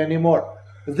smoking anymore.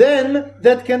 Then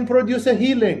that can produce a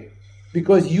healing.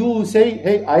 Because you say,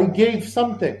 hey, I gave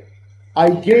something. I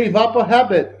gave up a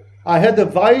habit. I had a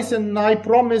vice and I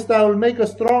promised I will make a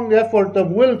strong effort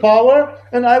of willpower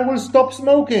and I will stop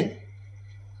smoking.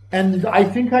 And I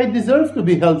think I deserve to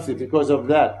be healthy because of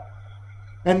that.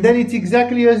 And then it's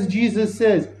exactly as Jesus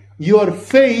says, your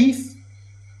faith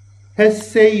has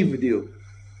saved you.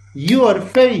 Your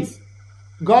faith.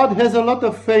 God has a lot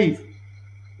of faith.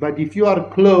 But if you are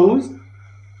closed,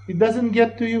 it doesn't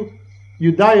get to you.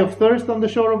 You die of thirst on the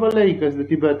shore of a lake, as the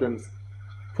Tibetans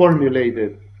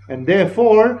formulated. And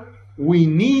therefore, we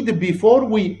need, before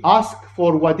we ask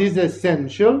for what is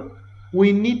essential,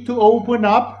 we need to open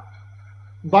up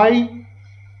by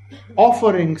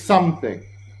offering something.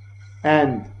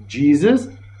 And Jesus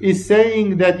is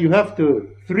saying that you have to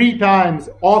 3 times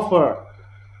offer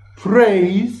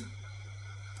praise,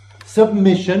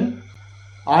 submission.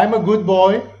 I'm a good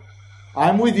boy.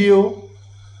 I'm with you.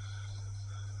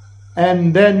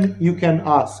 And then you can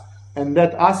ask. And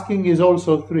that asking is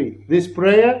also 3. This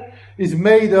prayer is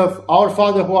made of Our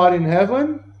Father who art in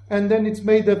heaven, and then it's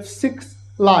made of 6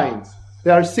 lines.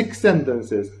 There are 6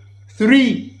 sentences.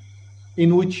 3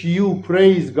 in which you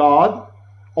praise God,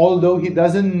 although He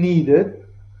doesn't need it,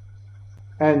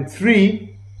 and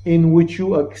 3 in which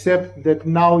you accept that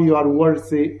now you are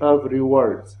worthy of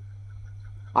rewards.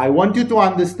 I want you to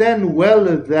understand well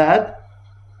that,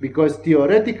 because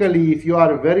theoretically, if you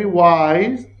are very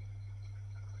wise,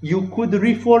 you could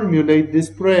reformulate this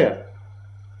prayer.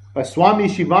 A Swami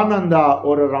Shivananda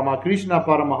or a Ramakrishna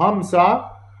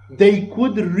Paramahamsa, they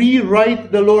could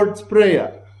rewrite the Lord's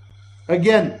Prayer.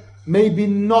 Again, maybe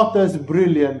not as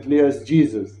brilliantly as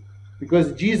Jesus,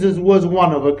 because Jesus was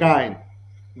one of a kind.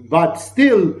 But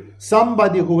still,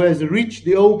 somebody who has reached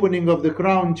the opening of the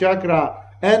crown chakra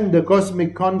and the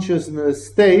cosmic consciousness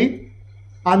state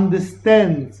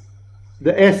understands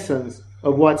the essence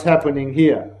of what's happening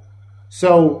here.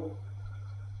 So,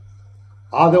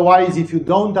 otherwise, if you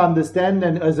don't understand,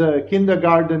 and as a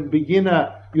kindergarten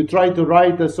beginner, you try to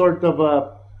write a sort of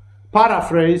a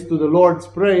paraphrase to the Lord's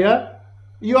Prayer,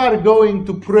 you are going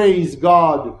to praise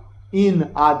God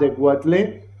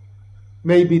inadequately,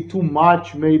 maybe too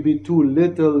much, maybe too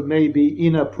little, maybe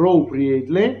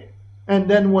inappropriately. And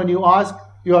then when you ask,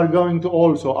 you are going to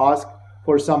also ask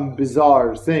for some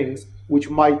bizarre things which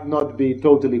might not be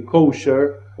totally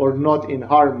kosher or not in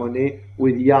harmony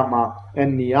with yama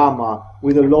and niyama,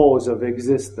 with the laws of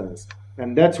existence.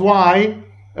 And that's why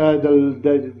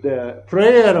the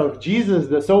prayer of Jesus,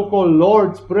 the so-called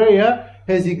Lord's Prayer,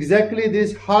 has exactly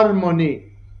this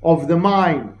harmony of the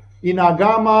mind. In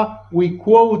Agama, we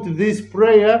quote this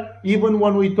prayer even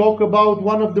when we talk about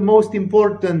one of the most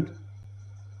important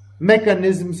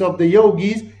mechanisms of the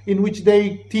yogis, in which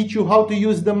they teach you how to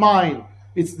use the mind.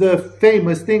 It's the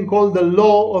famous thing called the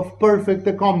law of perfect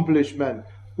accomplishment,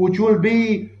 which will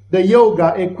be the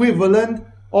yoga equivalent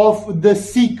of the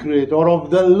secret or of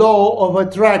the law of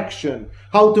attraction.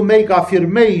 How to make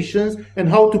affirmations and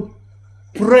how to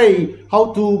pray,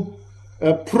 how to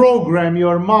program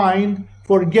your mind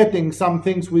for getting some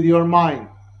things with your mind.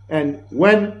 And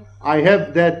when I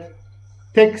have that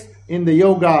text in the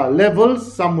yoga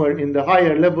levels, somewhere in the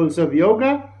higher levels of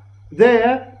yoga,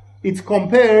 there it's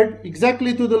compared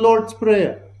exactly to the Lord's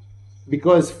Prayer.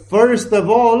 Because first of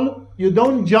all, you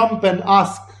don't jump and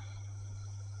ask.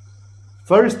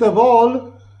 First of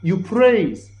all, you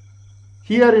praise.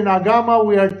 Here in Agama,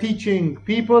 we are teaching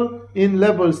people in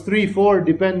levels 3, 4,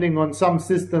 depending on some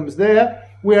systems there,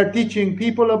 we are teaching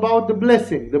people about the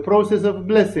blessing, the process of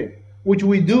blessing, which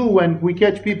we do when we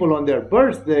catch people on their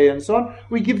birthday and so on.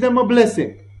 We give them a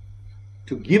blessing.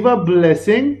 To give a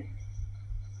blessing,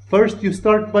 first you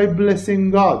start by blessing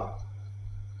God.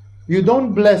 You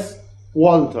don't bless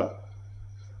Walter,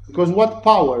 because what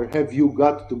power have you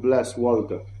got to bless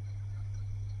Walter?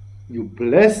 You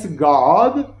bless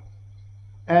God,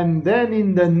 and then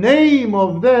in the name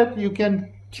of that you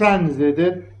can transit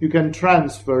it, you can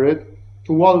transfer it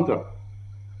to Walter.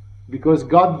 Because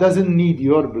God doesn't need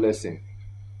your blessing.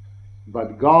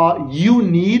 But God, you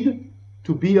need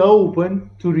to be open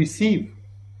to receive.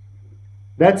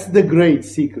 That's the great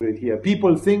secret here.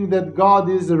 People think that God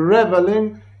is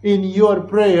reveling in your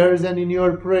prayers and in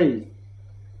your praise.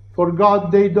 For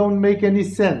God, they don't make any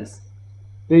sense.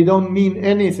 They don't mean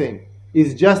anything.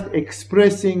 It's just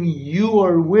expressing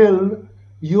your will,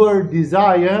 your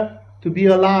desire to be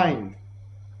aligned.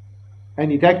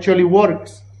 And it actually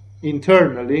works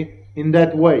internally in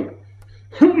that way.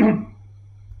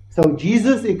 So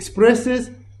Jesus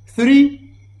expresses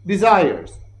 3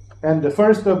 desires. And the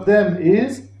first of them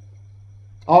is,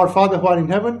 Our Father who art in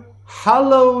heaven,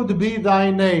 hallowed be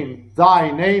thy name.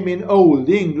 Thy name in Old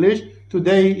English.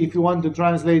 Today, if you want to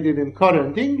translate it in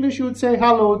current English, you would say,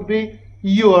 hallowed be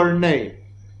your name.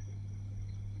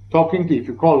 talking to, if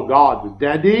you call God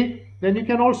Daddy, then you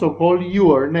can also call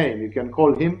your name. You can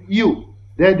call him you.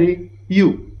 Daddy,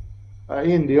 you.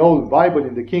 In the old Bible,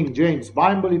 in the King James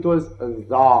Bible, it was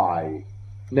thy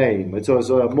name. It was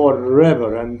a more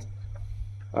reverent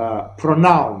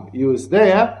pronoun used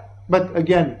there. But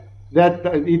again, that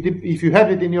if you have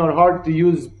it in your heart to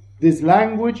use this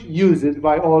language, use it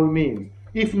by all means.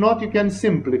 If not, you can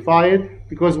simplify it,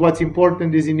 because what's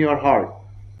important is in your heart.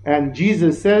 And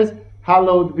Jesus says,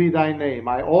 hallowed be thy name.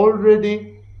 I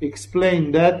already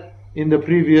explained that in the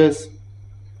previous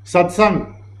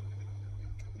satsang.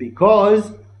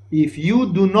 Because if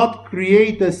you do not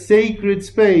create a sacred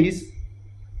space,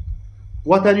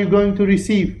 what are you going to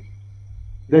receive?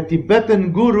 The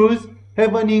Tibetan gurus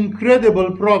have an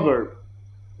incredible proverb,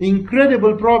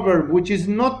 which is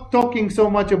not talking so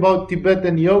much about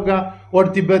Tibetan yoga or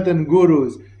Tibetan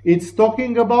gurus. It's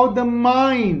talking about the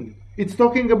mind. It's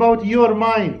talking about your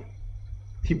mind.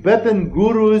 Tibetan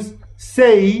gurus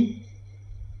say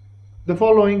the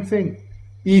following thing.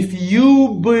 If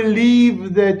you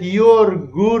believe that your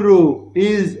guru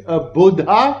is a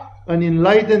Buddha, an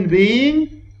enlightened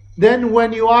being, then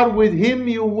when you are with him,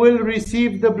 you will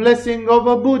receive the blessing of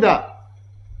a Buddha.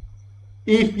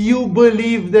 If you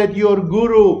believe that your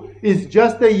guru is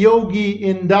just a yogi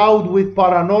endowed with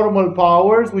paranormal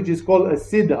powers, which is called a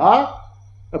siddha,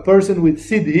 a person with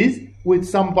siddhis, with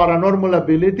some paranormal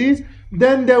abilities,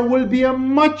 then there will be a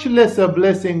much lesser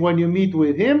blessing when you meet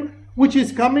with him, which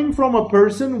is coming from a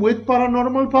person with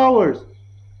paranormal powers.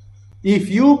 If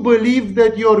you believe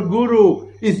that your guru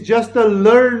is just a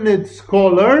learned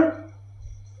scholar,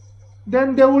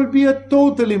 then there will be a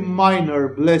totally minor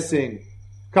blessing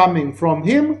coming from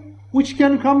him, which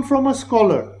can come from a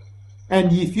scholar.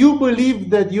 And if you believe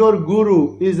that your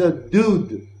guru is a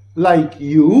dude like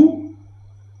you,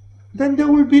 then there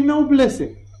will be no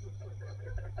blessing.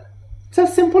 It's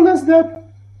as simple as that.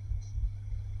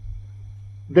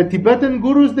 The Tibetan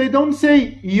gurus, they don't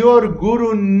say your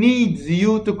guru needs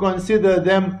you to consider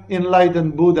them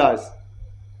enlightened Buddhas.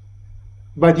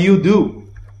 But you do.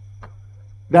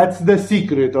 That's the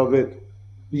secret of it.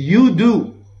 You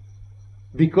do.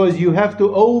 Because you have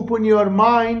to open your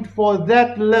mind for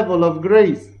that level of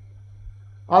grace.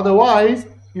 Otherwise,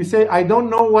 you say, I don't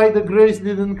know why the grace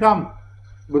didn't come.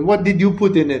 But what did you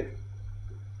put in it?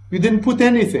 You didn't put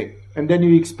anything. And then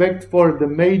you expect for the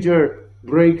major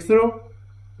breakthrough?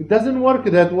 It doesn't work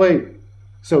that way.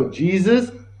 So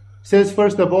Jesus says,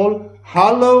 first of all,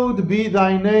 hallowed be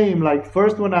thy name. Like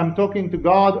first when I'm talking to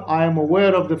God, I am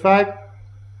aware of the fact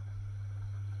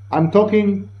I'm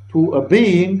talking to a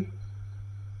being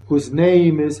whose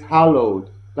name is hallowed.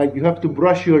 Like you have to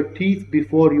brush your teeth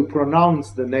before you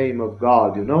pronounce the name of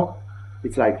God, you know?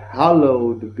 It's like,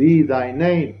 hallowed be thy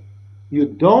name. You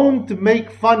don't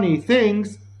make funny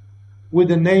things with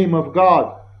the name of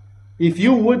God. If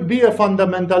you would be a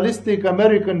fundamentalistic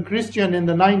American Christian in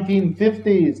the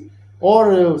 1950s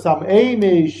or some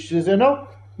Amish, you know,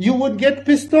 you would get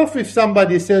pissed off if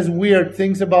somebody says weird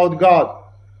things about God.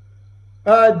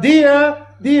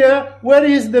 Dear, where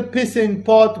is the pissing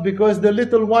pot? Because the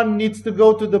little one needs to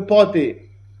go to the potty.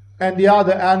 And the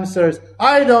other answers,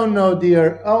 I don't know,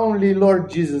 dear. Only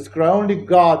Lord Jesus Christ, only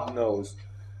God knows.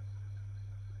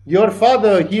 Your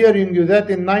father, hearing you that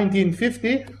in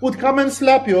 1950, would come and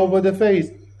slap you over the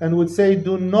face and would say,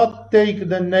 do not take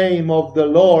the name of the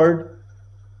Lord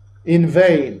in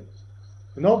vain.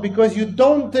 You know, because you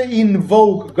don't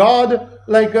invoke God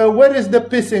like, where is the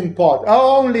pissing pot?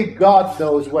 Only God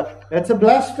knows where. That's a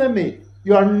blasphemy.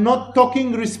 You are not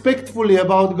talking respectfully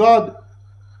about God.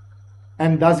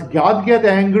 And does God get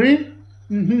angry?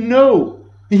 No.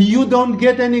 You don't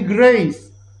get any grace.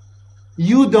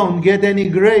 You don't get any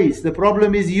grace. The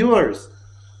problem is yours.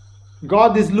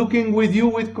 God is looking with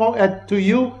you to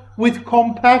you with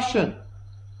compassion.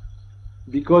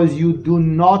 Because you do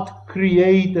not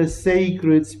create a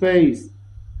sacred space.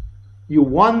 You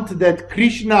want that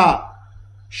Krishna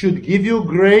should give you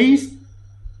grace,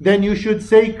 then you should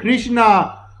say,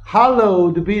 Krishna,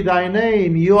 hallowed be thy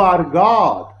name. You are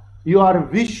God. You are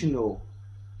Vishnu.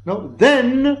 No,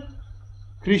 then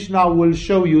Krishna will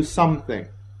show you something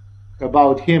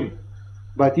about him.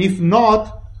 But if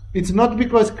not, it's not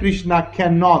because Krishna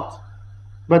cannot,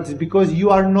 but it's because you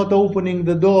are not opening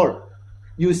the door.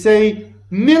 You say,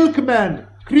 milkman,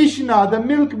 Krishna, the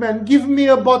milkman, give me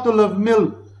a bottle of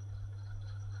milk.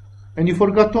 And you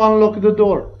forgot to unlock the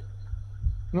door.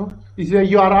 No?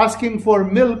 You are asking for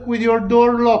milk with your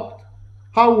door locked.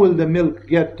 How will the milk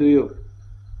get to you?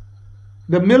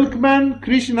 The milkman,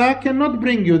 Krishna, cannot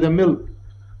bring you the milk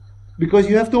because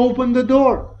you have to open the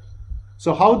door.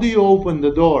 So how do you open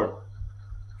the door?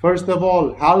 First of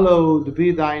all, hallowed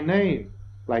be thy name.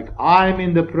 Like I'm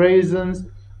in the presence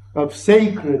of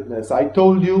sacredness. I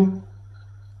told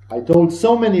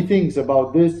so many things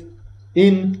about this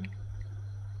in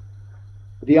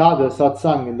the other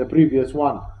satsang, in the previous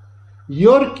one.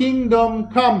 Your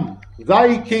kingdom come,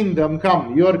 thy kingdom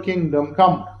come, your kingdom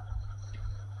come.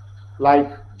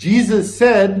 Like Jesus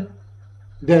said,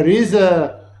 there is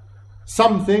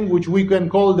something which we can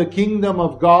call the kingdom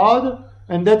of God,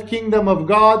 and that kingdom of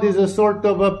God is a sort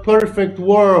of a perfect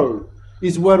world,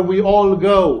 is where we all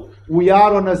go. We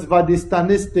are on a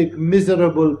Svadistanistic,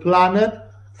 miserable planet,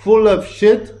 full of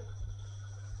shit,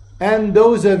 and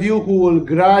those of you who will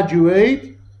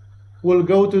graduate will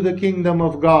go to the kingdom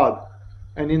of God.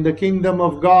 And in the kingdom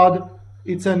of God,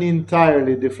 it's an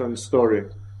entirely different story.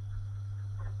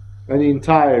 An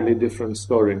entirely different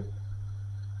story.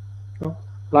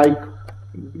 Like,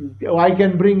 I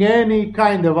can bring any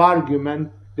kind of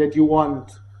argument that you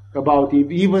want about it.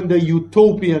 Even the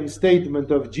utopian statement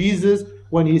of Jesus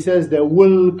when he says there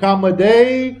will come a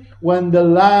day when the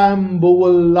lamb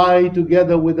will lie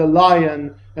together with the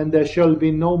lion and there shall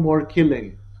be no more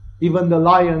killing. Even the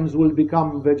lions will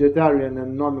become vegetarian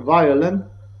and non-violent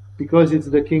because it's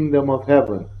the kingdom of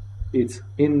heaven. It's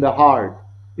in the heart.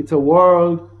 It's a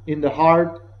world in the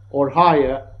heart, or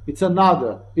higher. It's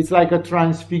another. It's like a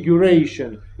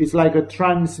transfiguration. It's like a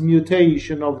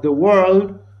transmutation of the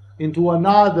world into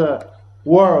another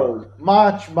world.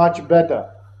 Much, much better.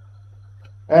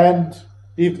 And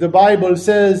if the Bible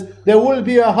says there will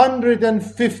be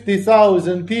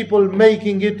 150,000 people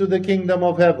making it to the kingdom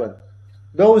of heaven,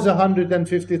 those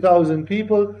 150,000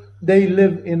 people, they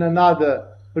live in another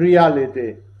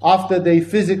reality. After they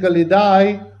physically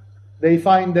die, they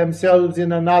find themselves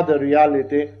in another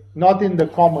reality, not in the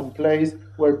common place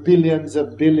where billions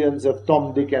of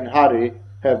Tom, Dick and Harry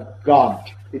have gone.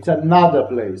 It's another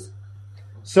place.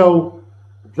 So,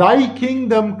 thy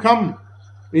kingdom come.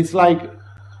 It's like,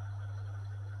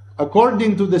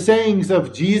 according to the sayings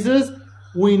of Jesus,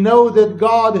 we know that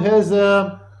God has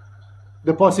the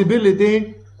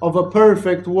possibility of a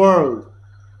perfect world.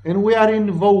 And we are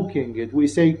invoking it. We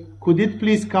say, could it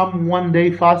please come one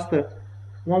day faster?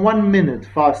 1 minute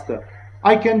faster.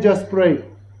 I can just pray.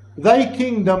 Thy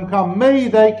kingdom come. May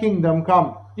thy kingdom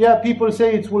come. Yeah, people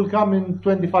say it will come in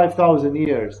 25,000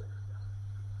 years.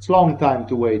 It's a long time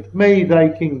to wait. May thy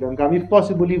kingdom come. If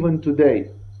possible, even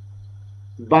today.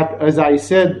 But as I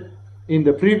said in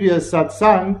the previous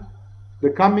satsang, the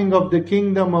coming of the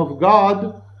kingdom of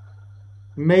God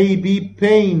may be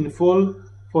painful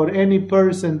for any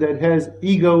person that has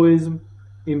egoism,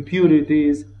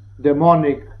 impurities,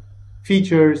 demonic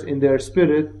features in their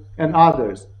spirit, and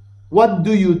others. What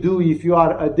do you do if you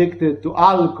are addicted to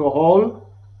alcohol,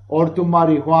 or to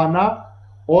marijuana,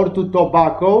 or to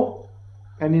tobacco,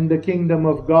 and in the kingdom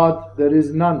of God there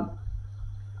is none?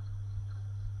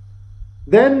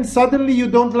 Then suddenly you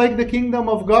don't like the kingdom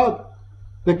of God.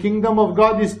 The kingdom of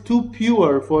God is too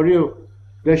pure for you.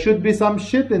 There should be some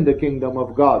shit in the kingdom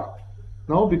of God.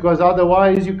 No, because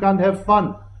otherwise you can't have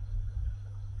fun.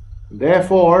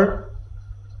 Therefore,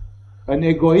 an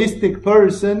egoistic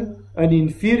person, an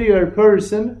inferior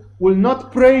person, will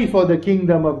not pray for the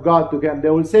kingdom of God to come. They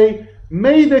will say,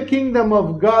 may the kingdom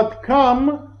of God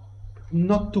come,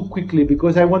 not too quickly,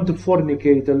 because I want to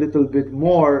fornicate a little bit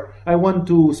more. I want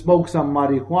to smoke some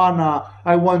marijuana.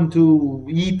 I want to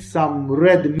eat some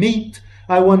red meat.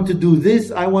 I want to do this.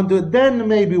 Then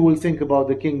maybe we'll think about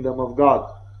the kingdom of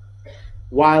God.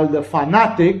 While the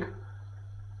fanatic,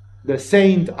 the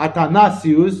Saint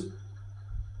Athanasius,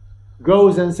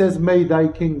 goes and says, may thy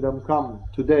kingdom come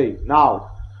today,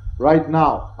 now, right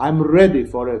now. I'm ready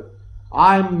for it.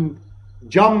 I'm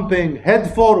jumping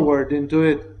head forward into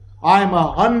it. I'm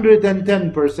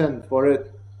 110% for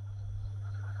it.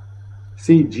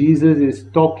 See, Jesus is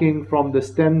talking from the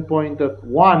standpoint of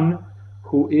one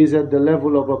who is at the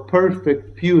level of a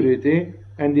perfect purity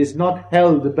and is not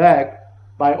held back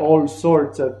by all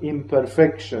sorts of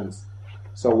imperfections.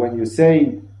 So when you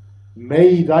say,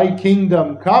 may thy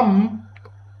kingdom come,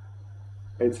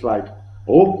 it's like,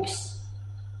 oops,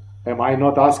 am I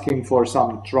not asking for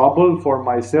some trouble for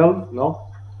myself? No.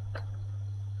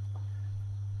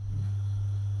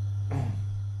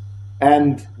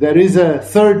 And there is a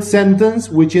third sentence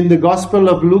which in the Gospel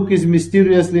of Luke is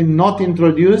mysteriously not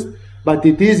introduced, but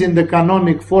it is in the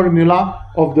canonic formula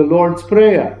of the Lord's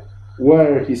Prayer,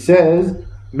 where he says,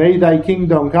 may thy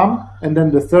kingdom come, and then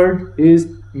the third is,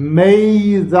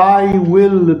 may thy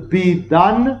will be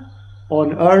done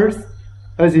on earth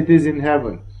as it is in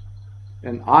heaven.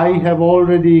 And I have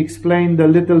already explained a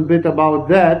little bit about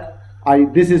that.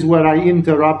 This is where I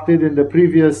interrupted in the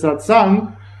previous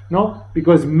satsang, No?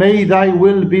 Because may thy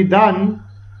will be done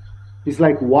is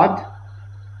like what?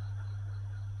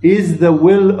 Is the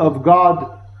will of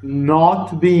God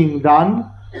not being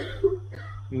done?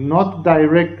 Not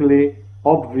directly,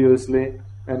 obviously,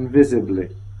 and visibly.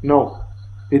 No,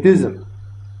 it isn't.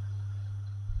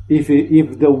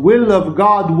 If the will of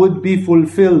God would be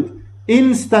fulfilled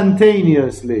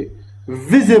instantaneously,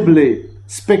 visibly,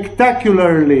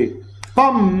 spectacularly,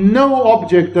 from no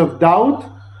object of doubt,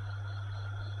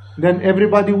 then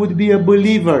everybody would be a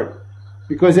believer,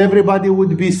 because everybody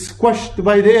would be squashed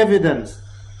by the evidence.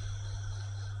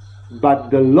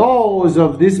 But the laws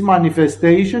of this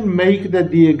manifestation make that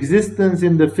the existence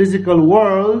in the physical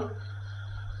world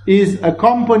is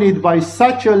accompanied by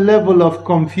such a level of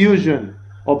confusion,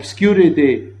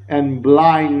 obscurity, and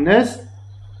blindness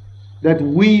that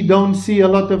we don't see a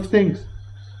lot of things.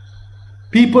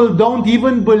 People don't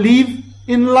even believe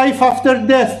in life after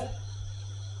death.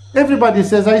 Everybody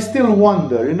says, I still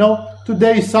wonder,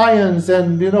 today science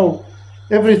and,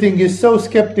 everything is so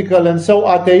skeptical and so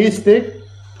atheistic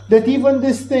that even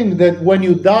this thing that when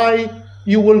you die,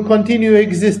 you will continue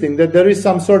existing, that there is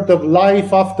some sort of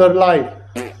life after life.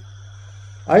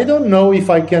 I don't know if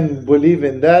I can believe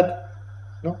in that.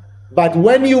 No? But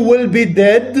when you will be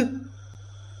dead,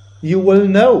 you will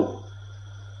know.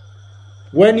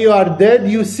 When you are dead,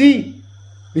 you see,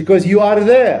 because you are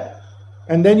there.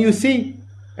 And then you see.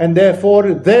 And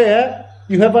therefore, there,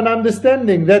 you have an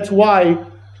understanding. That's why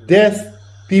death,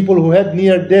 people who had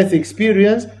near-death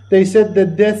experience, they said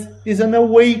that death is an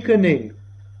awakening.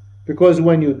 Because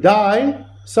when you die,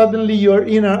 suddenly your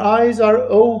inner eyes are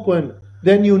open.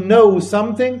 Then you know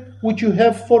something which you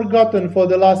have forgotten for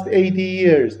the last 80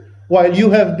 years. While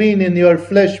you have been in your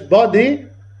flesh body,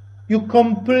 you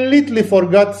completely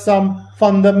forgot some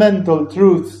fundamental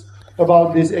truths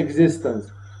about this existence.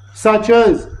 Such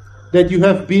as that you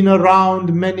have been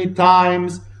around many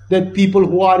times, that people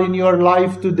who are in your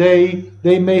life today,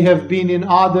 they may have been in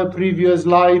other previous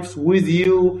lives with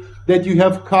you, that you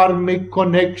have karmic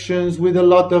connections with a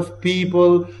lot of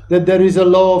people, that there is a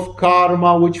law of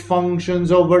karma which functions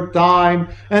over time,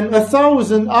 and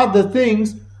 1,000 other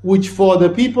things which for the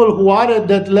people who are at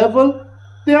that level,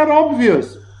 they are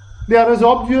obvious. They are as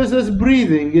obvious as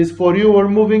breathing is for you or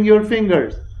moving your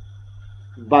fingers.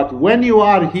 But when you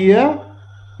are here,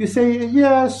 you say,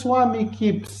 yeah, Swami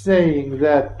keeps saying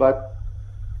that, but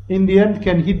in the end,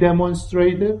 can he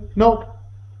demonstrate it? No,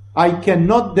 I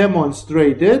cannot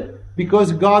demonstrate it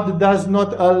because God does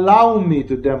not allow me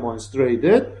to demonstrate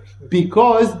it,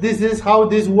 because this is how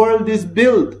this world is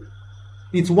built.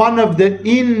 It's one of the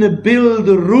inbuilt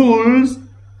rules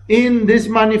in this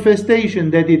manifestation,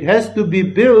 that it has to be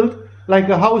built like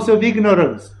a house of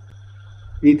ignorance.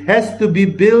 It has to be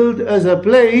built as a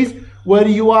place where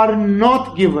you are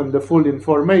not given the full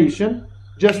information,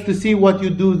 just to see what you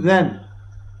do then.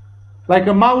 Like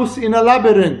a mouse in a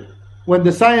labyrinth. When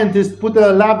the scientists put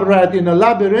a lab rat in a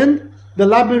labyrinth, the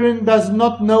labyrinth does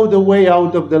not know the way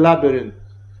out of the labyrinth.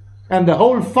 And the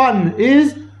whole fun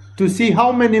is to see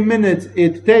how many minutes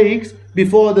it takes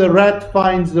before the rat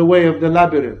finds the way of the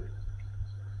labyrinth.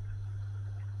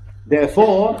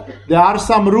 Therefore, there are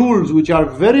some rules which are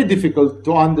very difficult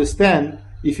to understand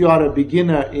if you are a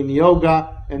beginner in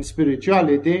yoga and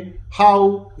spirituality,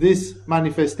 how this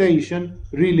manifestation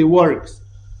really works.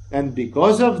 And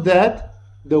because of that,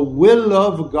 the will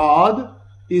of God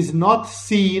is not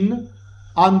seen,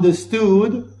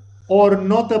 understood, or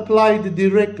not applied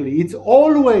directly. It's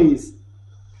always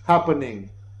happening,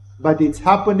 but it's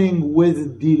happening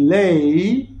with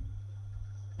delay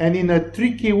and in a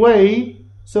tricky way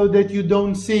so that you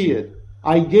don't see it.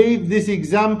 I gave this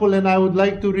example and I would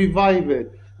like to revive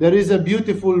it. There is a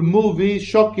beautiful movie,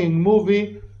 shocking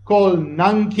movie, called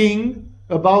Nanking,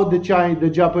 about the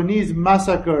Japanese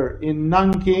massacre in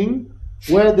Nanking,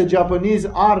 where the Japanese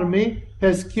army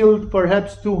has killed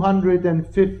perhaps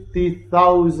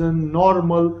 250,000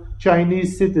 normal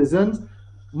Chinese citizens,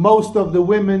 most of the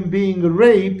women being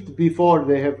raped before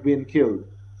they have been killed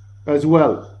as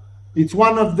well. It's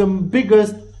one of the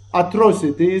biggest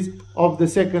atrocities of the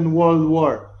Second World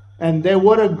War. And there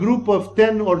were a group of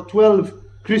 10 or 12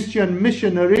 Christian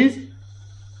missionaries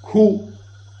who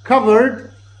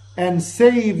covered and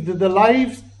saved the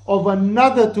lives of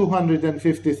another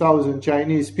 250,000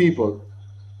 Chinese people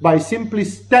by simply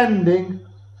standing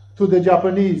to the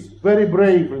Japanese very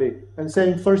bravely and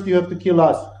saying, first you have to kill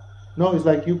us. No, it's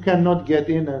like you cannot get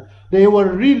in. They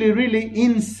were really, really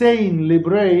insanely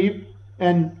brave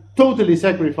and totally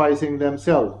sacrificing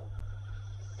themselves.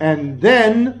 And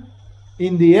then,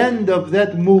 in the end of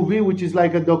that movie, which is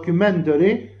like a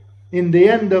documentary, in the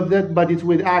end of that, but it's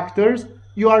with actors,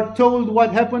 you are told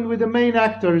what happened with the main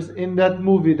actors in that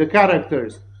movie, the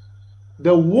characters.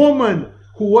 The woman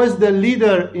who was the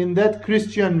leader in that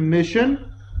Christian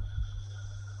mission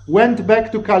went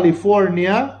back to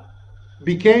California,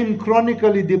 became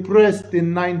chronically depressed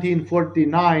in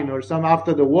 1949 or some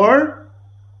after the war,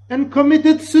 and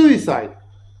committed suicide.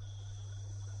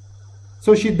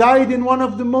 So she died in one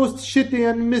of the most shitty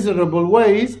and miserable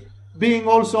ways, being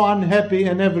also unhappy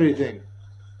and everything.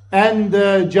 And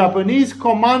the Japanese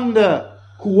commander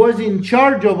who was in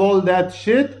charge of all that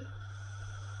shit,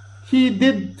 he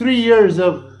did 3 years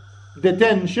of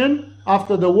detention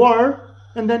after the war,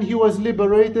 and then he was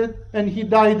liberated, and he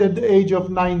died at the age of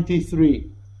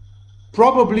 93.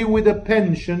 Probably with a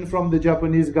pension from the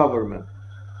Japanese government.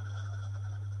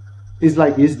 It's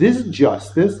like, is this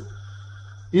justice?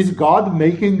 Is God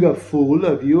making a fool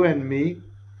of you and me?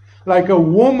 Like a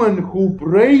woman who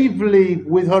bravely,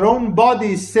 with her own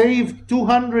body, saved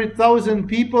 200,000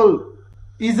 people,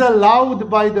 is allowed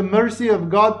by the mercy of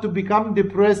God to become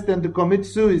depressed and to commit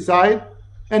suicide,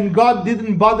 and God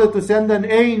didn't bother to send an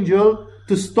angel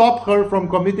to stop her from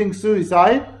committing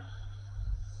suicide.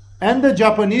 And the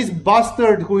Japanese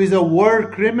bastard who is a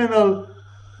war criminal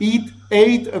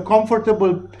ate a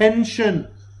comfortable pension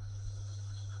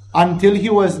until he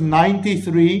was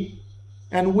 93,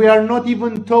 and we are not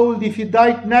even told if he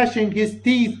died gnashing his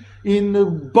teeth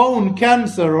in bone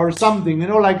cancer or something,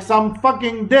 like some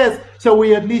fucking death, so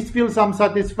we at least feel some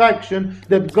satisfaction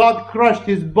that God crushed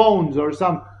his bones or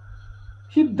something.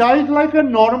 He died like a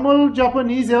normal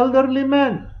Japanese elderly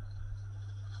man.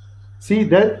 See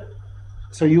that?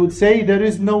 So you would say there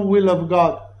is no will of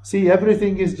God. See,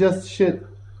 everything is just shit.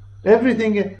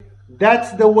 Everything,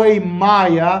 that's the way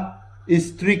Maya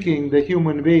is tricking the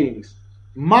human beings.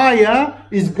 Maya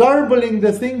is garbling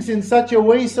the things in such a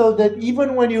way so that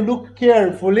even when you look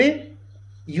carefully,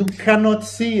 you cannot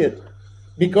see it.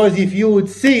 Because if you would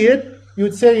see it,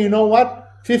 you'd say, you know what?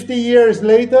 50 years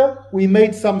later, we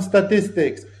made some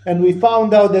statistics. And we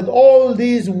found out that all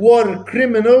these war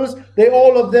criminals,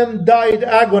 all of them died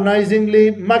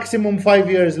agonizingly, maximum 5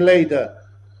 years later.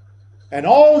 And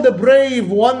all the brave,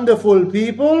 wonderful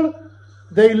people,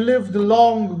 they lived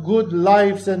long, good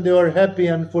lives and they were happy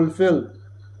and fulfilled.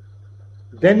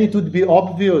 Then it would be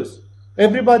obvious.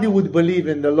 Everybody would believe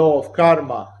in the law of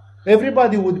karma.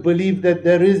 Everybody would believe that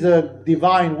there is a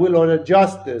divine will or a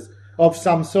justice of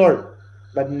some sort.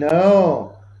 But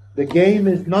no, the game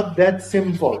is not that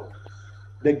simple.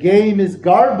 The game is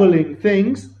garbling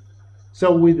things.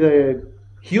 So with the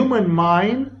human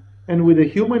mind and with the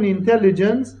human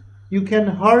intelligence, you can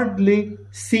hardly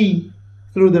see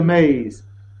through the maze.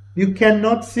 You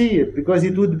cannot see it because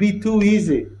it would be too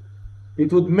easy.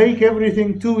 It would make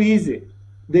everything too easy.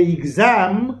 The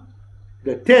exam,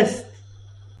 the test,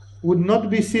 would not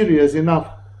be serious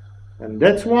enough. And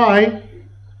that's why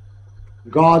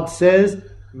God says,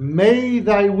 may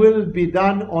thy will be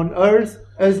done on earth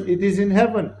as it is in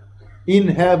heaven. In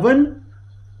heaven,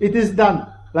 it is done.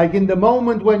 Like in the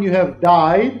moment when you have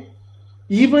died,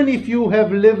 even if you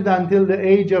have lived until the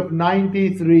age of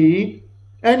 93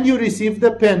 and you receive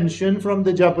the pension from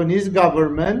the Japanese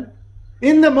government,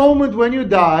 in the moment when you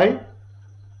die,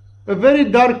 a very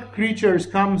dark creature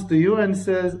comes to you and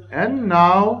says, and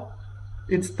now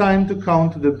it's time to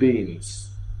count the beans.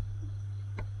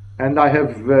 And I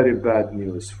have very bad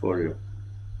news for you.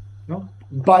 No?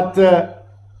 But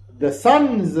the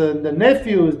sons and the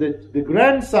nephews, the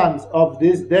grandsons of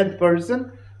this dead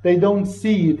person, they don't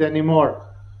see it anymore.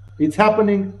 It's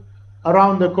happening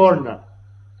around the corner.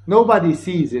 Nobody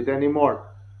sees it anymore.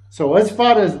 So as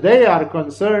far as they are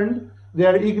concerned,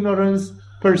 their ignorance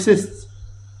persists.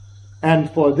 And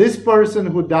for this person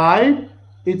who died,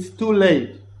 it's too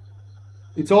late.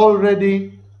 It's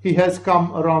already, he has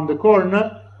come around the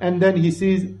corner, and then he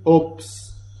sees,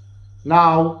 oops,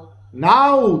 now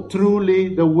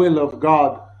truly the will of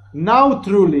God, now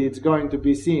truly it's going to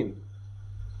be seen.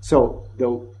 So,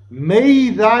 may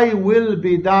thy will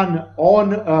be done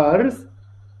on earth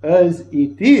as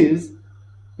it is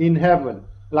in heaven.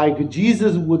 Like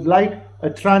Jesus would like a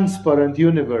transparent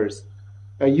universe.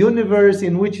 A universe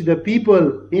in which the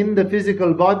people in the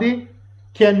physical body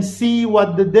can see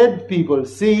what the dead people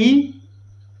see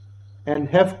and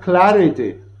have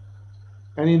clarity.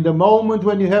 And in the moment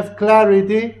when you have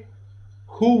clarity,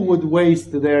 who would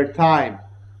waste their time?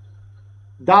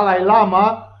 Dalai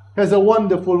Lama has a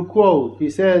wonderful quote. He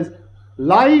says,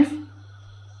 life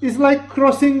is like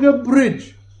crossing a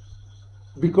bridge.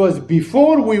 Because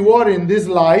before we were in this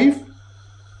life,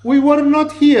 we were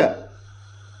not here.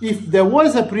 If there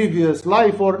was a previous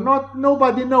life or not,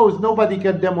 nobody knows. Nobody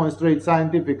can demonstrate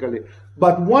scientifically.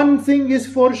 But one thing is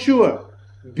for sure.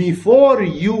 before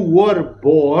you were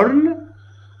born,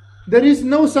 there is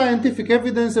no scientific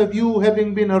evidence of you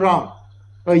having been around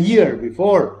a year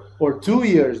before, or 2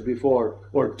 years before,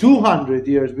 or 200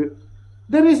 years before.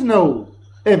 There is no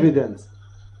evidence.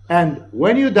 And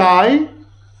when you die,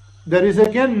 there is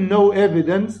again no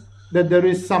evidence that there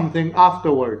is something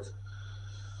afterwards.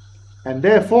 And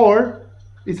therefore,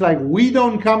 it's like we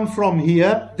don't come from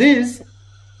here. This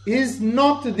is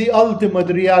not the ultimate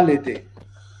reality.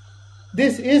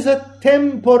 This is a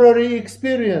temporary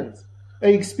experience.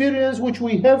 An experience which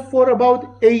we have for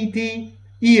about 80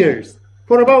 years.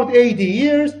 For about 80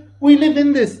 years, we live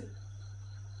in this.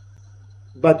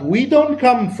 But we don't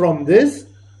come from this,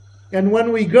 and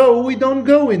when we go, we don't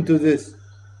go into this.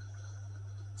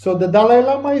 So the Dalai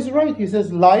Lama is right. He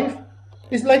says life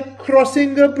is like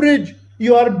crossing a bridge.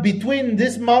 You are between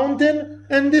this mountain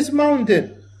and this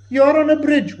mountain. You are on a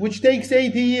bridge which takes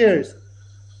 80 years.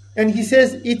 And he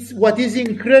says it's what is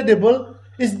incredible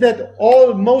is that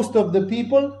most of the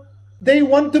people, they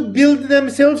want to build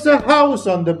themselves a house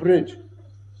on the bridge.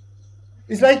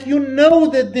 It's like you know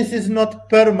that this is not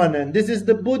permanent. This is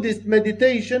the Buddhist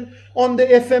meditation on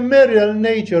the ephemeral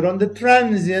nature, on the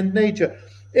transient nature.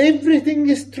 Everything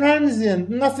is transient,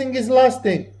 nothing is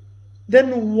lasting.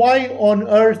 Then why on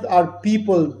earth are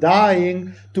people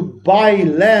dying to buy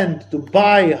land, to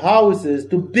buy houses,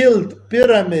 to build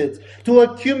pyramids, to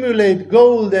accumulate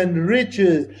gold and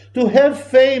riches, to have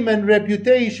fame and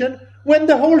reputation, when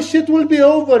the whole shit will be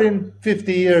over in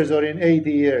 50 years or in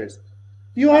 80 years?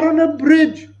 You are on a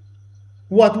bridge.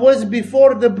 What was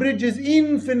before the bridge is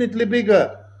infinitely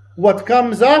bigger. What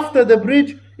comes after the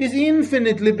bridge is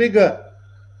infinitely bigger.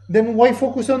 Then why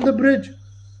focus on the bridge?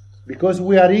 Because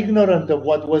we are ignorant of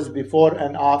what was before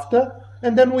and after,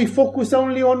 and then we focus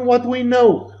only on what we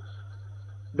know.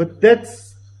 But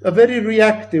that's a very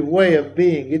reactive way of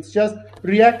being. It's just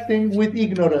reacting with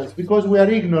ignorance, because we are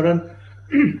ignorant.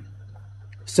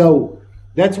 So,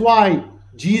 that's why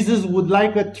Jesus would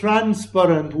like a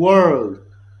transparent world.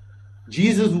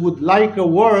 Jesus would like a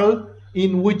world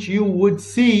in which you would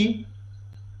see,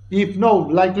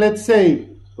 like let's say,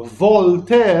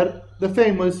 Voltaire, the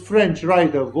famous French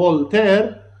writer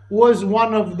Voltaire, was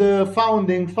one of the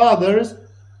founding fathers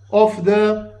of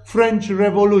the French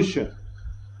Revolution.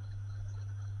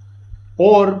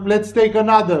 Or let's take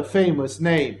another famous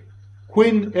name.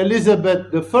 Queen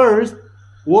Elizabeth I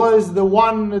was the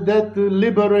one that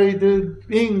liberated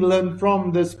England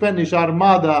from the Spanish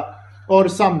Armada or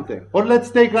something. Or let's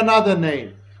take another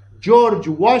name. George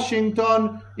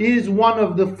Washington is one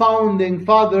of the founding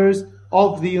fathers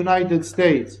of the United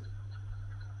States.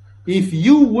 If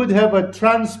you would have a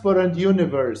transparent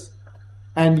universe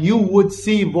and you would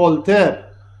see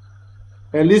Voltaire,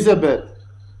 Elizabeth,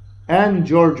 and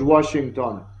George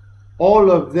Washington,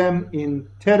 all of them in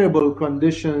terrible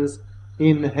conditions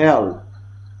in hell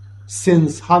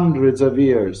since hundreds of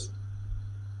years,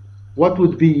 what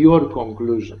would be your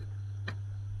conclusion?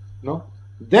 No?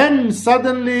 Then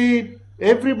suddenly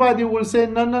everybody will say,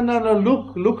 no,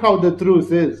 look how the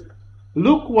truth is.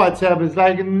 Look what's happened. It's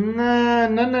like,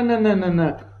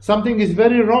 no. Something is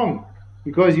very wrong.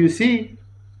 Because you see,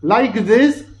 like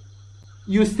this,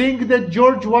 you think that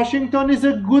George Washington is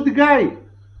a good guy.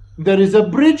 There is a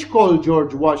bridge called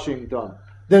George Washington.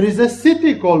 There is a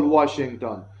city called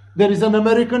Washington. There is an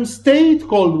American state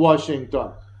called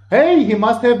Washington. Hey, he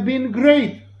must have been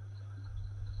great.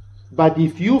 But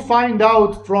if you find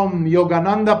out from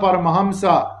Yogananda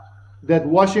Paramahamsa that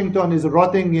Washington is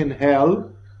rotting in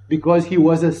hell because he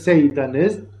was a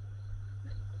Satanist,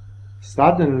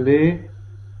 suddenly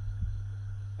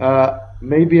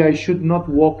maybe I should not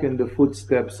walk in the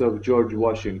footsteps of George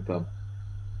Washington.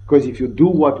 Because if you do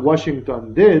what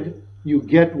Washington did, you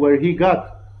get where he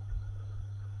got.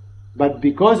 But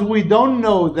because we don't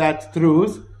know that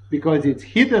truth, because it's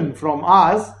hidden from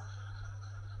us,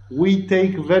 we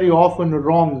take very often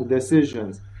wrong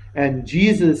decisions. And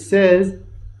Jesus says,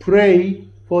 pray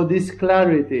for this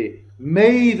clarity.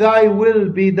 May thy will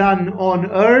be done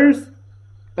on earth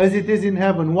as it is in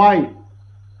heaven. Why?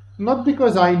 Not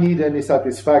because I need any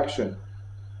satisfaction.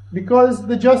 Because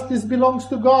the justice belongs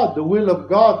to God. The will of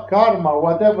God, karma,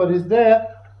 whatever is there,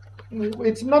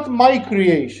 it's not my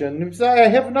creation. I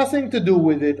have nothing to do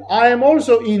with it. I am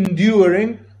also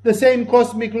enduring the same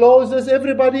cosmic laws as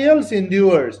everybody else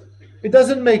endures. It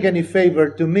doesn't make any favor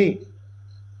to me.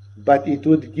 But it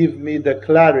would give me the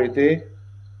clarity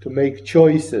to make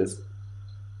choices.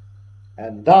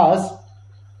 And thus,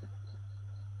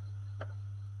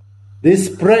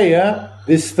 this prayer,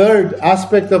 this third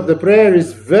aspect of the prayer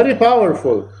is very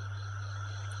powerful.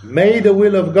 May the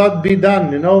will of God be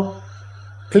done,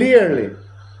 clearly.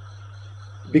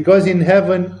 Because in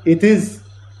heaven it is.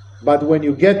 But when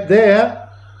you get there,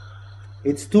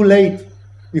 it's too late.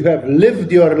 You have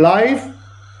lived your life,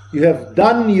 you have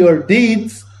done your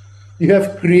deeds, you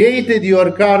have created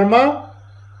your karma,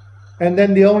 and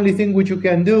then the only thing which you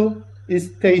can do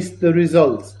is taste the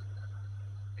results.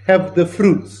 Have the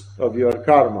fruits of your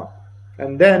karma.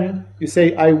 And then you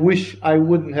say, I wish I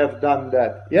wouldn't have done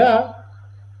that. Yeah,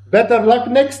 better luck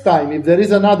next time. If there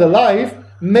is another life,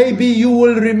 maybe you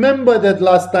will remember that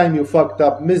last time you fucked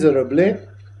up miserably,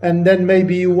 and then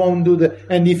maybe you won't do that.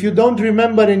 And if you don't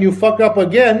remember and you fuck up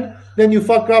again, then you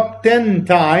fuck up 10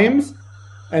 times,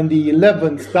 and the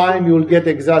 11th time you will get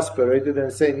exasperated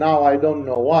and say, now I don't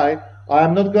know why.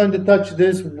 I'm not going to touch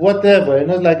this, whatever. You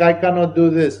know, like I cannot do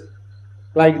this.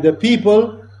 Like the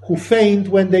people who faint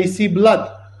when they see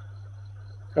blood.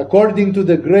 According to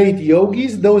the great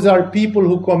yogis, those are people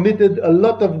who committed a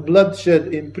lot of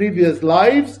bloodshed in previous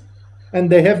lives, and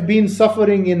they have been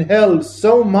suffering in hell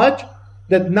so much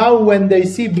that now when they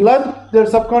see blood, their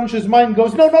subconscious mind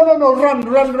goes, no,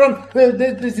 run.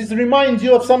 This reminds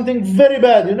you of something very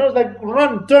bad. You know, like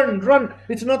run, turn, run.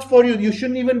 It's not for you. You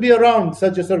shouldn't even be around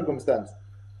such a circumstance.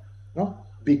 No?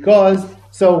 Because,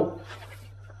 so,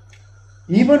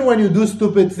 even when you do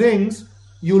stupid things,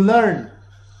 you learn.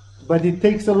 But it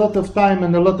takes a lot of time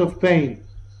and a lot of pain.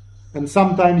 And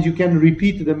sometimes you can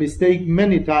repeat the mistake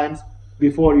many times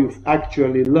before you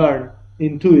actually learn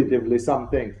intuitively some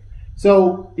things.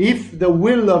 So, if the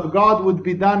will of God would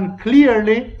be done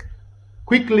clearly,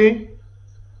 quickly,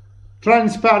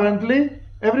 transparently,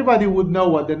 everybody would know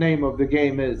what the name of the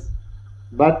game is.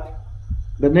 But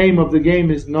the name of the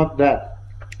game is not that.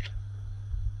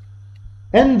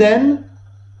 And then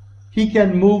he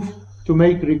can move to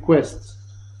make requests.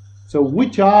 So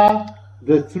which are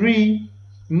the 3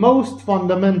 most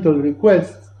fundamental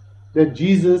requests that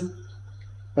Jesus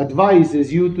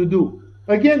advises you to do?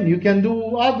 Again, you can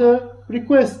do other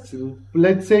requests.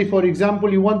 Let's say, for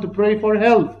example, you want to pray for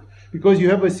health because you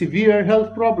have a severe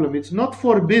health problem. It's not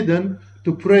forbidden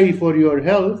to pray for your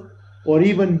health, or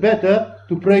even better,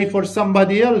 to pray for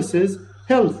somebody else's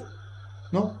health.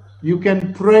 No? You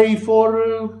can pray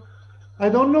for, I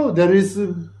don't know, there is,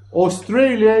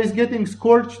 Australia is getting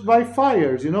scorched by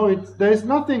fires. You know, there is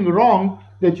nothing wrong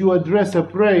that you address a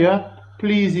prayer,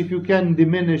 please, if you can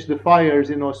diminish the fires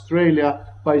in Australia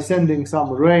by sending some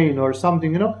rain or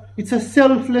something, you know. It's a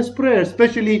selfless prayer,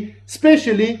 especially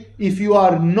if you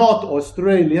are not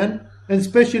Australian, and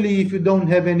especially if you don't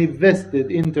have any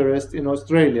vested interest in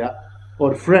Australia,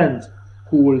 or friends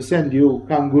who will send you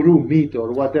kangaroo meat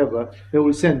or whatever, they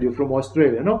will send you from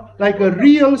Australia, no? Like a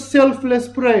real selfless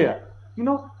prayer. You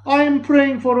know, I am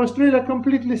praying for Australia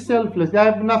completely selfless. I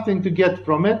have nothing to get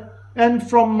from it, and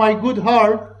from my good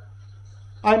heart,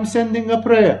 I'm sending a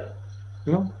prayer.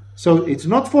 You know, so it's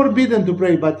not forbidden to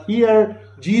pray, but here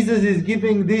Jesus is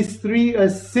giving these 3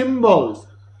 as symbols.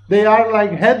 They are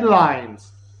like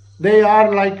headlines. They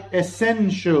are like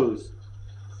essentials.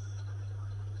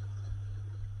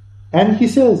 And he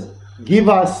says, give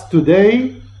us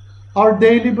today our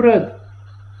daily bread.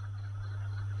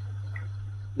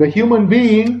 The human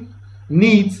being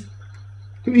needs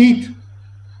to eat,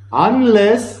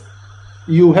 unless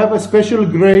you have a special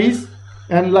grace,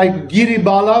 and like Giri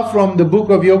Bala from the book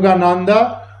of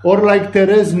Yogananda, or like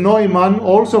Therese Neumann,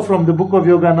 also from the book of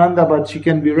Yogananda, but she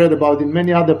can be read about in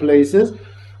many other places,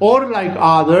 or like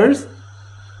others,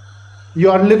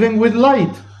 you are living with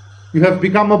light. You have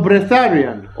become a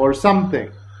breatharian or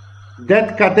something.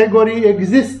 That category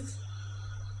exists.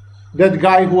 That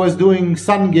guy who was doing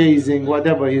sun gazing,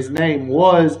 whatever his name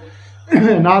was,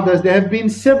 and others, there have been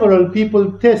several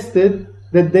people tested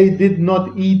that they did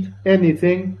not eat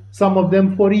anything, some of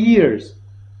them for years.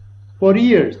 For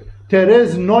years.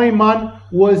 Therese Neumann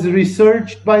was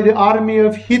researched by the army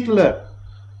of Hitler.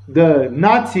 The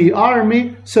Nazi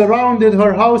army surrounded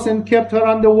her house and kept her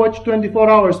under watch 24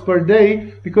 hours per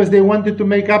day because they wanted to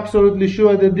make absolutely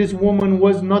sure that this woman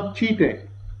was not cheating.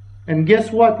 And guess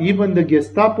what? Even the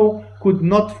Gestapo could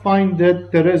not find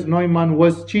that Therese Neumann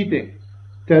was cheating.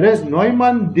 Therese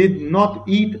Neumann did not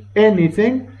eat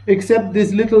anything except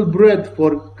this little bread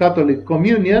for Catholic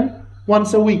communion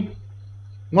once a week.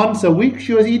 Once a week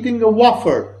she was eating a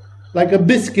wafer, like a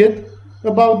biscuit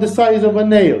about the size of a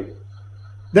nail.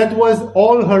 That was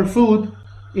all her food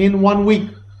in 1 week.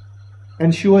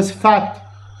 And she was fat.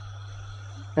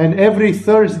 And every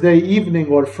Thursday evening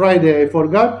or Friday, I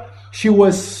forgot, she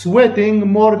was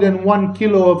sweating more than 1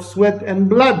 kilo of sweat and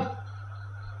blood.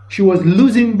 She was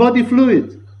losing body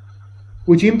fluid,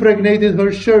 which impregnated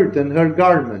her shirt and her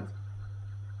garment.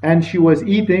 And she was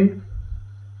eating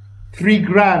 3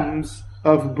 grams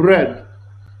of bread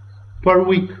per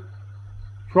week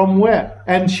From where?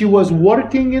 And she was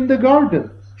working in the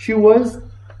garden. She was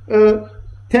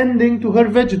tending to her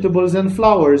vegetables and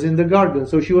flowers in the garden.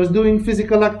 So she was doing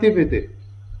physical activity.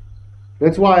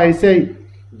 That's why I say,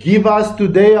 give us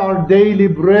today our daily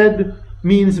bread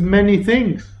means many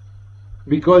things.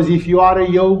 Because if you are a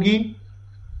yogi,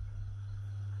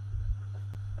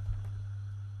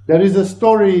 there is a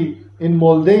story in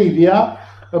Moldavia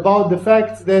about the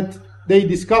fact that they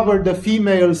discovered a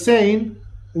female saint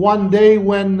one day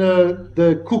when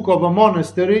the cook of a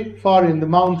monastery far in the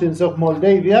mountains of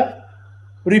Moldavia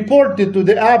reported to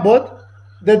the abbot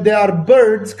that there are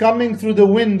birds coming through the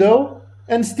window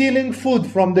and stealing food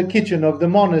from the kitchen of the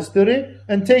monastery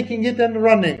and taking it and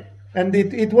running. And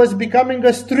it was becoming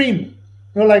a stream.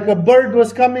 Like a bird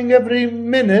was coming every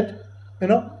minute,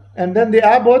 And then the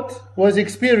abbot was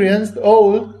experienced,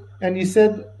 old, and he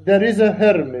said, there is a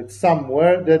hermit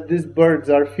somewhere that these birds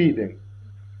are feeding.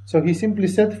 So he simply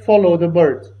said, follow the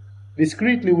birds.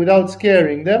 Discreetly, without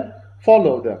scaring them,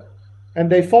 follow them. And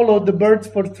they followed the birds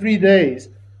for 3 days,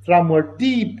 somewhere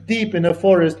deep, deep in a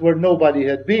forest where nobody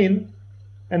had been.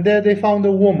 And there they found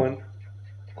a woman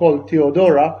called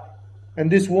Theodora. And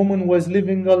this woman was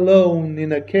living alone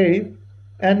in a cave.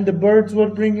 And the birds were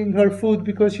bringing her food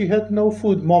because she had no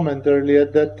food momentarily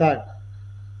at that time.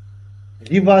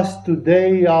 Give us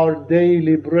today our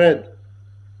daily bread.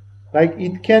 Like,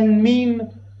 it can mean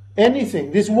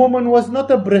anything. This woman was not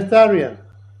a breatharian.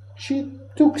 She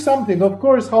took something. Of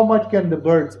course, how much can the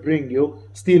birds bring you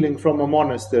stealing from a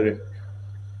monastery?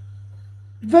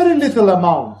 Very little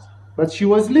amount. But she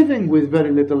was living with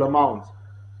very little amount.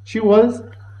 She was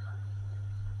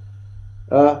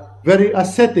a very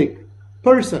ascetic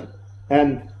person.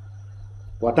 And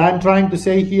what I'm trying to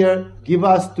say here, give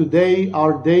us today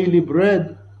our daily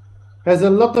bread, has a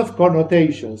lot of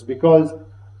connotations. Because,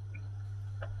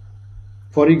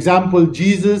 for example,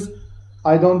 Jesus,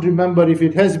 I don't remember if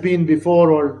it has been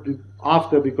before or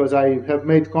after, because I have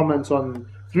made comments on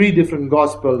 3 different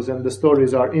Gospels and the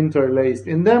stories are interlaced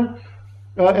in them.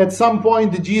 At some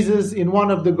point, Jesus, in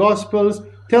one of the Gospels,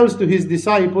 tells to his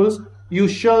disciples, you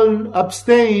shall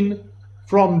abstain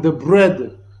from the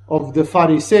bread of the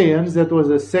Pharisees. That was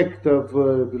a sect of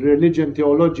religion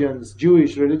theologians,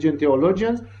 Jewish religion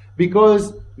theologians,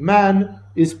 because man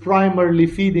is primarily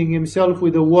feeding himself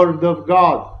with the Word of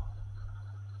God.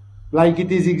 Like,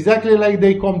 it is exactly like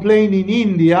they complain in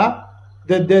India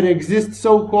that there exist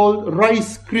so-called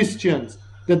rice Christians,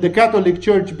 that the Catholic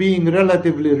Church, being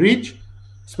relatively rich,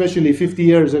 especially 50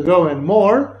 years ago and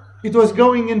more, it was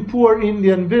going in poor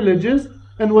Indian villages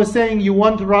and was saying, you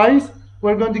want rice?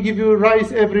 We're going to give you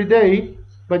rice every day,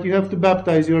 but you have to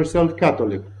baptize yourself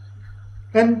Catholic.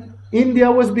 And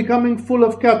India was becoming full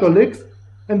of Catholics,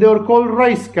 and they were called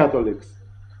rice Catholics.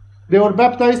 They were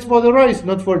baptized for the rice,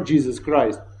 not for Jesus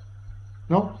Christ.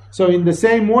 No? So in the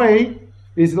same way,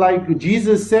 it's like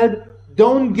Jesus said,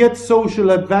 don't get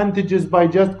social advantages by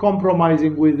just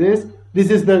compromising with this. This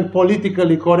is the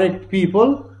politically correct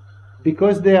people,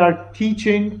 because they are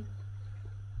teaching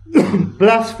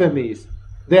blasphemies.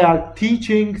 They are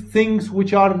teaching things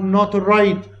which are not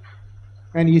right.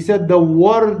 And he said the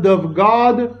Word of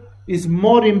God is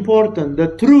more important.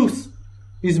 The truth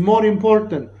is more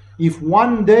important. If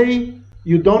one day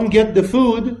you don't get the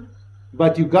food,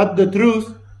 but you got the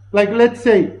truth, like let's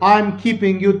say I'm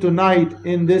keeping you tonight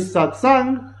in this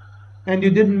satsang, and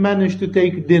you didn't manage to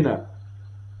take dinner.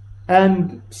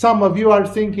 And some of you are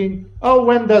thinking, oh,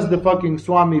 when does the fucking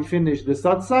Swami finish the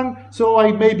satsang? So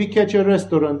I maybe catch a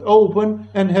restaurant open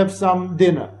and have some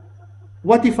dinner.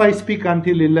 What if I speak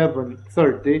until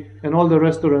 11:30 and all the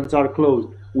restaurants are closed?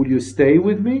 Will you stay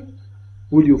with me?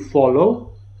 Will you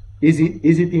follow? Is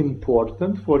it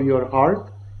important for your heart,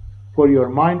 for your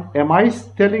mind? Am I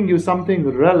telling you something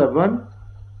relevant?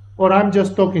 Or I'm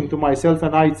just talking to myself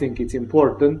and I think it's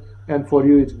important, and for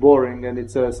you it's boring and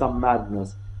it's some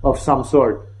madness of some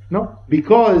sort? No,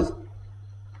 because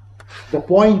the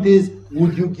point is,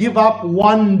 would you give up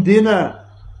one dinner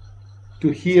to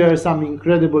hear some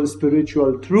incredible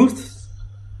spiritual truths?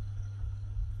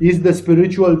 Is the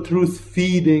spiritual truth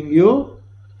feeding you?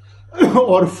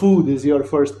 Or food is your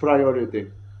first priority?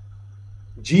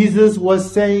 Jesus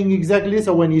was saying exactly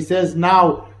so when he says,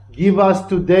 now give us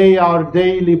today our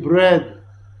daily bread.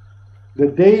 The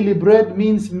daily bread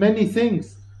means many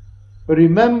things.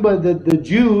 Remember that the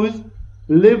Jews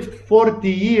lived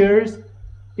 40 years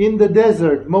in the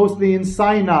desert, mostly in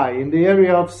Sinai, in the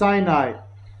area of Sinai.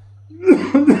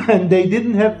 And they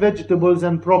didn't have vegetables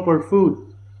and proper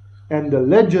food. And the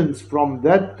legends from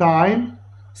that time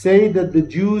say that the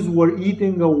Jews were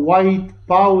eating a white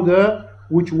powder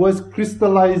which was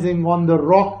crystallizing on the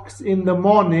rocks in the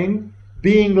morning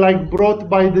being like brought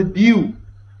by the dew.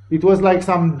 It was like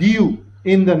some dew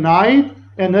in the night,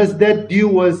 and as that dew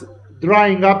was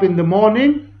drying up in the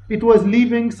morning, it was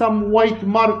leaving some white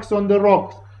marks on the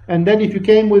rocks. And then if you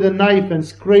came with a knife and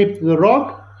scraped the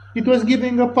rock, it was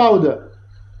giving a powder.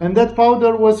 And that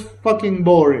powder was fucking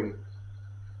boring.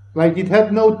 Like, it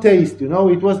had no taste,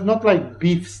 It was not like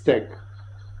beef steak.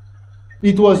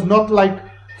 It was not like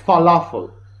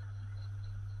falafel.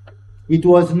 It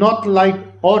was not like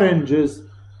oranges.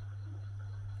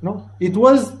 No, it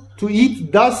was to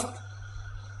eat dust.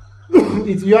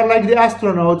 You are like the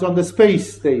astronauts on the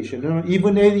space station.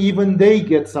 Even they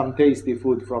get some tasty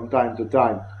food from time to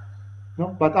time.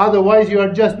 No? But otherwise you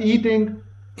are just eating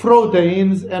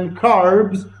proteins and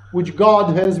carbs which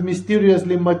God has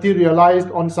mysteriously materialized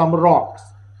on some rocks.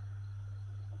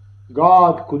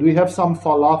 God, could we have some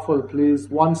falafel, please?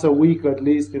 Once a week at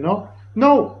least,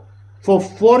 No. For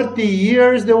 40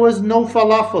 years there was no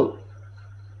falafel.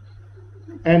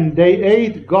 And they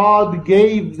ate. God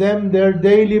gave them their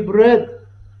daily bread.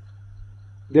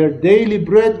 Their daily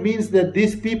bread means that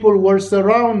these people were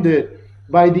surrounded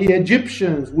by the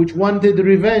Egyptians, which wanted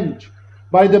revenge,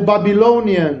 by the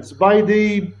Babylonians, by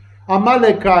the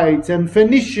Amalekites and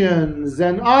Phoenicians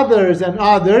and others,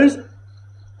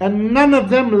 and none of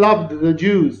them loved the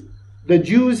Jews. The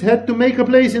Jews had to make a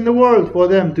place in the world for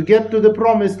them to get to the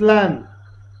promised land.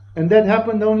 And that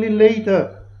happened only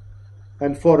later.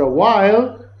 And for a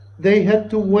while, they had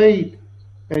to wait.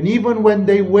 And even when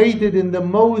they waited in the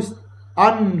most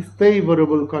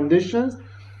unfavorable conditions,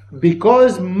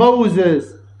 because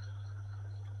Moses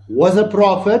was a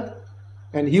prophet,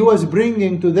 and he was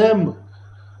bringing to them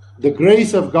the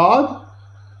grace of God,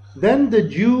 then the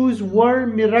Jews were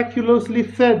miraculously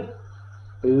fed.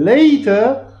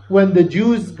 Later, when the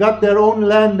Jews got their own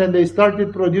land and they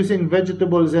started producing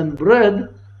vegetables and bread,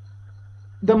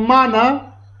 the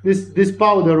manna, this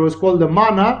powder was called the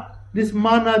manna, this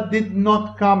manna did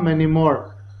not come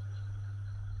anymore.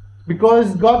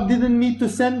 Because God didn't need to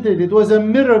send it. It was a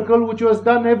miracle which was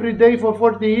done every day for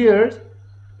 40 years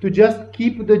to just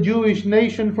keep the Jewish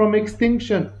nation from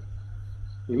extinction.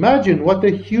 Imagine what a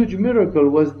huge miracle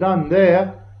was done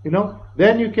there.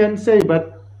 Then you can say,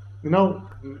 but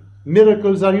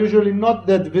miracles are usually not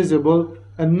that visible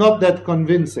and not that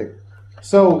convincing.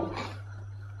 So,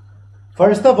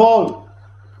 first of all,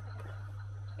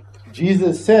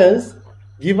 Jesus says,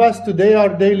 give us today our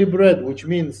daily bread, which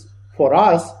means for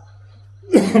us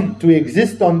to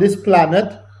exist on this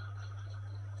planet,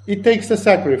 it takes a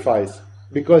sacrifice.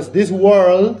 Because this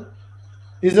world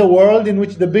is a world in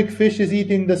which the big fish is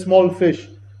eating the small fish.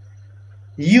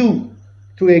 You,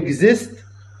 to exist,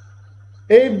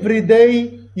 every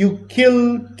day you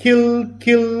kill.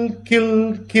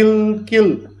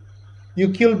 You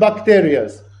kill bacteria.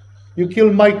 You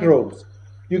kill microbes.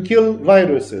 You kill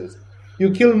viruses.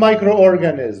 You kill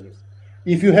microorganisms.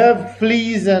 If you have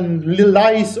fleas and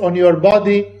lice on your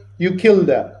body, you kill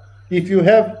them. If you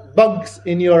have bugs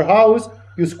in your house,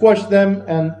 you squash them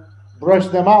and brush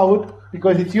them out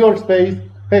because it's your space.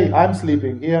 Hey, I'm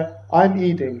sleeping here. I'm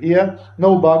eating here.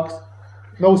 No bugs,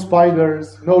 no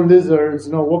spiders, no lizards.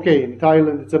 Okay, in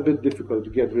Thailand it's a bit difficult to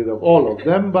get rid of all of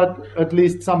them, but at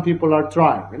least some people are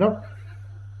trying,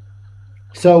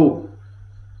 So,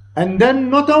 and then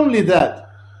not only that,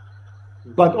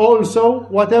 but also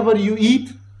whatever you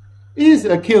eat is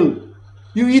a kill.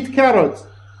 You eat carrots,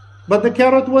 but the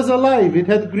carrot was alive. It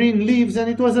had green leaves and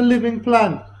it was a living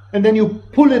plant. And then you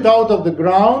pull it out of the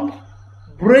ground,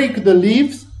 break the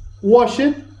leaves, wash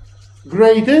it,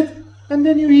 grate it, and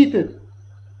then you eat it.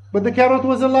 But the carrot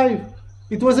was alive.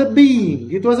 It was a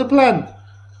being. It was a plant.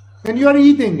 And you are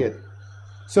eating it.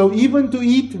 So even to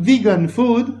eat vegan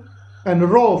food and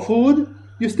raw food,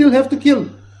 you still have to kill.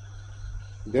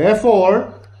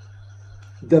 Therefore,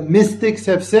 the mystics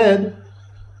have said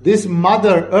this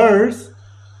Mother Earth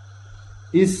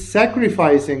is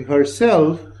sacrificing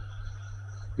herself,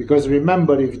 because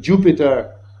remember, if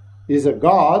Jupiter is a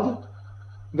god,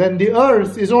 then the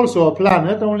Earth is also a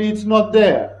planet, only it's not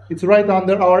there. It's right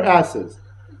under our asses.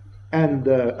 And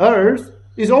the Earth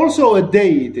is also a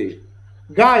deity.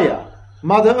 Gaia,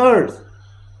 Mother Earth.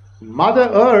 Mother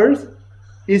Earth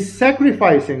is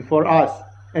sacrificing for us.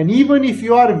 And even if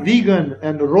you are vegan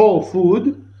and raw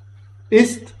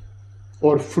foodist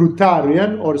or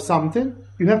fruitarian or something,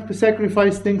 you have to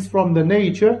sacrifice things from the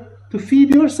nature to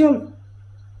feed yourself.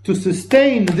 To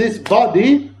sustain this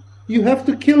body, you have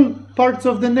to kill parts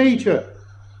of the nature.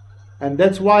 And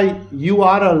that's why you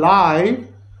are alive,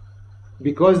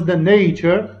 because the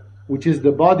nature, which is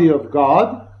the body of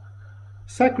God,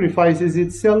 sacrifices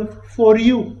itself for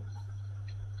you.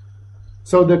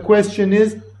 So the question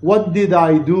is, what did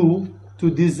I do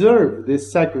to deserve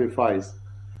this sacrifice.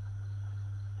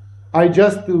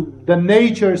 The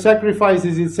nature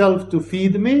sacrifices itself to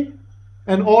feed me,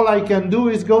 and all I can do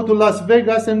is go to Las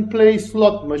Vegas and play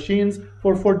slot machines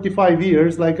for 45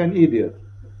 years like an idiot.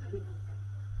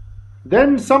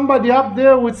 Then somebody up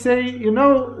there would say,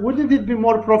 wouldn't it be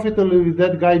more profitable if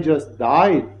that guy just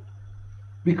died?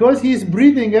 Because he's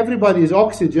breathing everybody's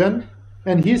oxygen,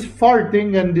 and he's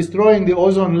farting and destroying the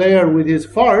ozone layer with his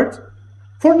fart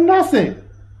for nothing.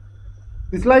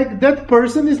 It's like that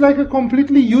person is like a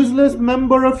completely useless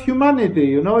member of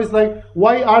humanity. It's like,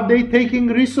 why are they taking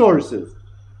resources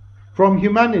from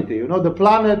humanity? The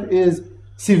planet is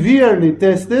severely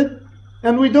tested,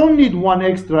 and we don't need one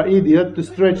extra idiot to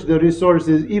stretch the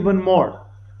resources even more.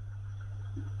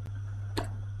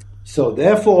 So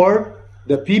therefore,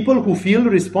 the people who feel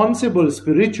responsible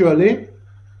spiritually,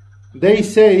 they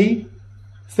say,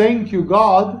 thank you,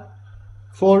 God,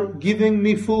 for giving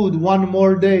me food one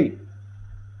more day.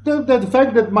 The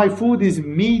fact that my food is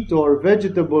meat or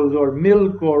vegetables or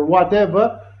milk or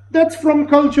whatever, that's from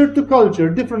culture to culture.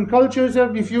 Different cultures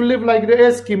have, if you live like the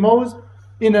Eskimos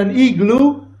in an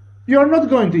igloo, you're not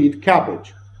going to eat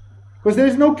cabbage. Because there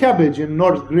is no cabbage in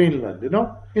North Greenland,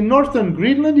 In northern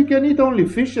Greenland, you can eat only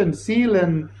fish and seal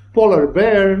and polar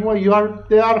bear, and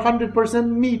they are 100%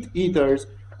 meat eaters,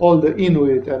 all the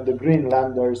Inuit and the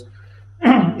Greenlanders,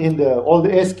 all the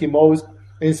Eskimos,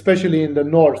 especially in the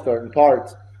northern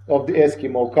parts of the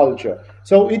Eskimo culture.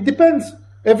 So it depends.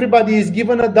 Everybody is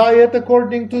given a diet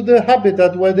according to the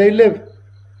habitat where they live.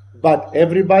 But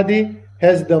everybody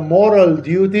has the moral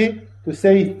duty to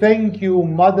say, thank you,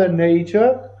 Mother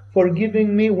Nature, for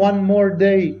giving me one more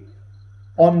day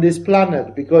on this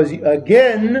planet. Because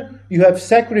again, you have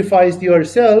sacrificed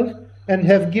yourself and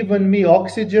have given me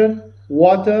oxygen,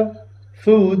 water,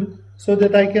 food, so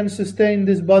that I can sustain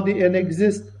this body and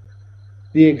exist.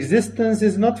 The existence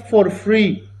is not for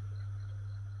free.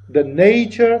 The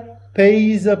nature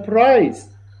pays a price.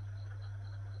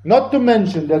 Not to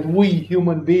mention that we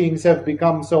human beings have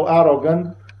become so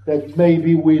arrogant that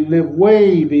maybe we live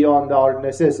way beyond our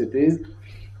necessities,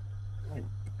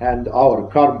 and our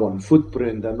carbon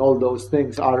footprint and all those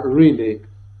things are really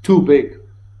too big.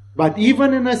 But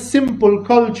even in a simple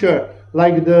culture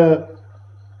like the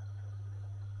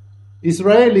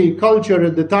Israeli culture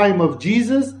at the time of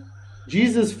Jesus,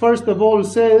 Jesus first of all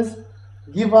says,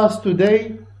 give us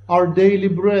today our daily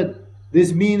bread.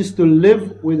 This means to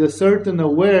live with a certain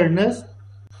awareness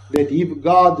that if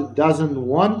God doesn't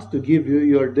want to give you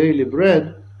your daily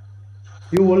bread,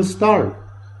 you will starve.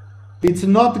 It's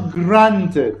not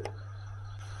granted.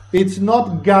 It's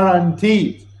not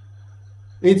guaranteed.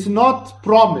 It's not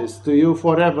promised to you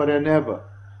forever and ever.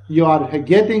 You are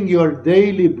getting your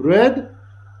daily bread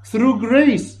through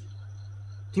grace.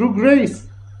 Through grace.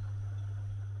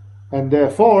 And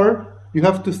therefore, you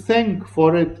have to thank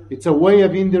for it. It's a way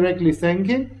of indirectly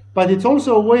thanking, but it's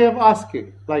also a way of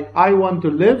asking. Like, I want to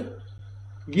live.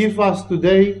 Give us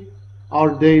today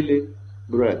our daily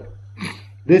bread.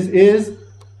 This is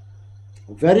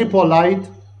very polite,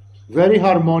 very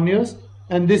harmonious,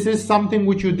 and this is something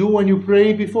which you do when you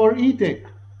pray before eating.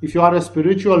 If you are a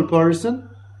spiritual person,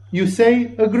 you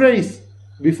say a grace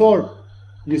before.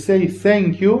 You say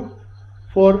thank you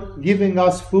for giving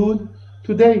us food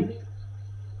today.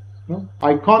 No?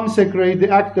 I consecrate the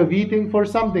act of eating for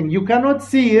something. You cannot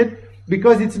see it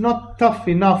because it's not tough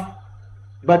enough.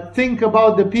 But think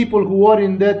about the people who were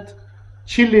in that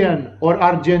Chilean or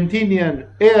Argentinian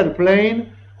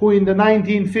airplane who in the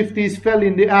 1950s fell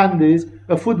in the Andes,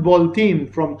 a football team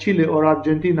from Chile or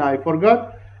Argentina, I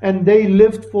forgot, and they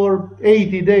lived for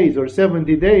 80 days or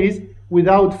 70 days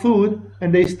without food,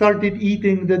 and they started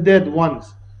eating the dead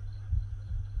ones.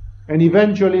 And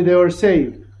eventually they were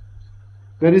saved.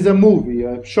 There is a movie,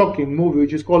 a shocking movie,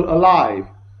 which is called Alive.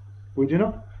 Would you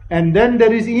know? And then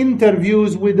there is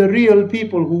interviews with the real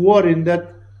people who were in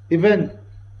that event.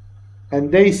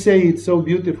 And they say it so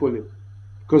beautifully.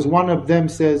 Because one of them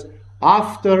says,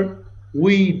 after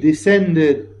we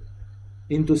descended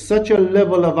into such a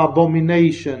level of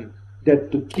abomination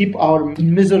that to keep our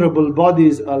miserable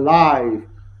bodies alive,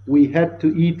 we had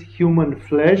to eat human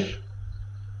flesh,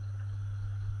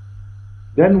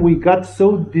 then we got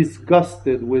so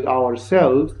disgusted with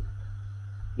ourselves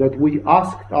that we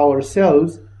asked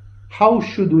ourselves, how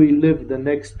should we live the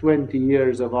next 20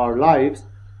 years of our lives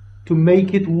to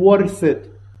make it worth it?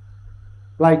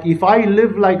 Like, if I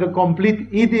live like a complete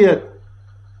idiot,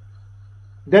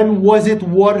 then was it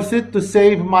worth it to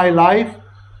save my life?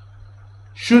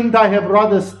 Shouldn't I have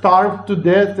rather starved to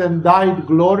death and died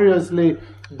gloriously,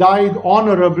 died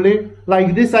honorably?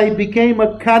 Like this, I became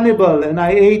a cannibal and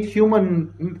I ate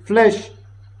human flesh.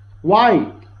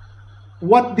 Why?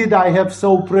 What did I have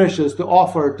so precious to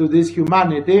offer to this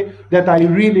humanity that I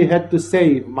really had to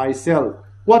save myself?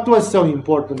 What was so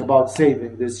important about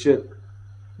saving this shit?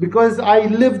 Because I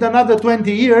lived another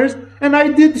 20 years and I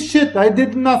did shit. I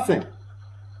did nothing.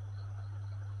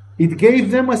 It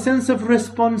gave them a sense of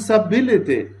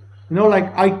responsibility. You know,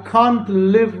 like, I can't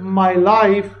live my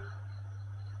life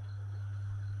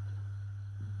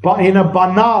in a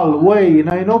banal way, you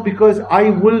know, because I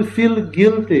will feel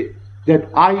guilty that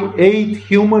I ate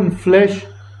human flesh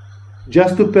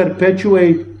just to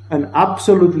perpetuate an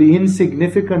absolutely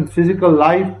insignificant physical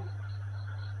life.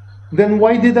 Then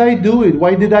why did I do it?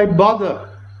 Why did I bother?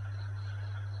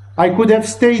 I could have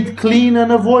stayed clean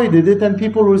and avoided it, and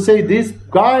people will say, this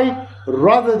guy,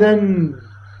 rather than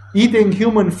eating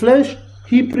human flesh,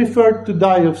 he preferred to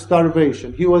die of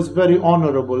starvation. He was very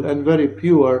honorable and very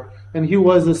pure, and he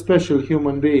was a special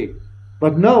human being.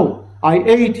 But no, I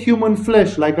ate human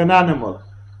flesh like an animal.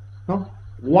 No?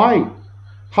 Why?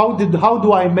 How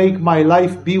do I make my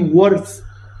life be worth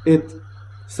it,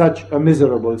 such a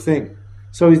miserable thing?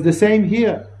 So it's the same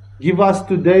here. Give us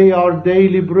today our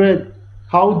daily bread.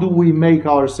 How do we make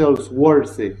ourselves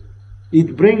worthy?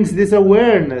 It brings this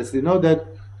awareness, you know, that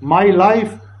my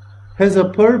life has a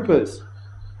purpose,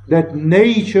 that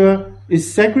nature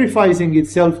is sacrificing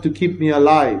itself to keep me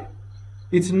alive.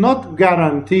 It's not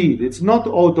guaranteed, it's not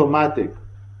automatic.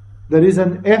 There is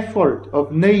an effort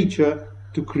of nature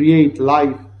to create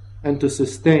life and to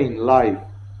sustain life.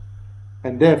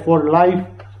 And therefore life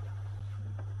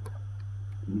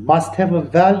must have a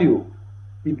value.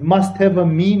 It must have a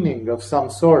meaning of some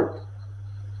sort.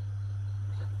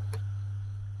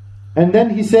 And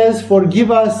then he says,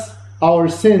 forgive us our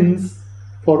sins,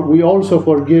 for we also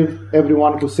forgive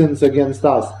everyone who sins against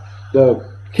us.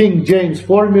 The King James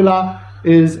formula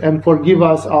is, and forgive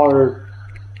us our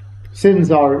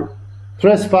sins, our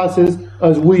trespasses,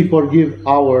 as we forgive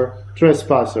our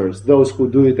trespassers, those who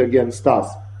do it against us.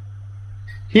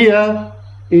 Here,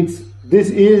 this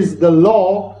is the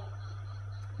law.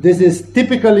 This is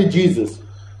typically Jesus.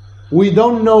 We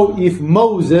don't know if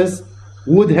Moses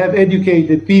would have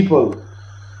educated people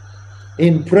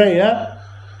in prayer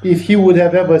if he would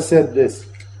have ever said this.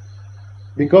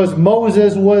 Because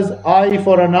Moses was eye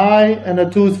for an eye and a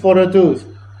tooth for a tooth.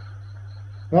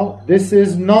 No, this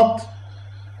is not.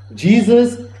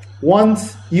 Jesus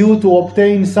wants you to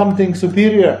obtain something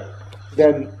superior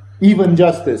than even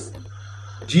justice.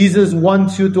 Jesus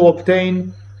wants you to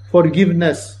obtain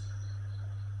forgiveness.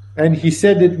 And he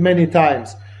said it many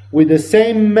times. With the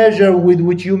same measure with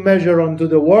which you measure unto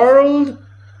the world,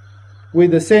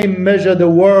 with the same measure the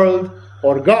world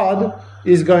or God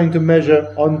is going to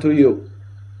measure unto you.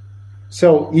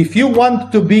 So if you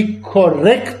want to be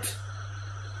correct,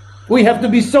 we have to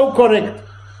be so correct,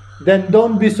 then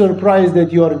don't be surprised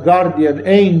that your guardian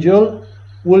angel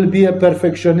will be a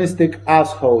perfectionistic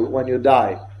asshole when you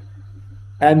die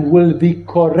and will be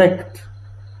correct.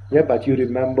 Yeah, but you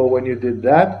remember when you did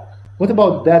that? What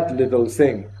about that little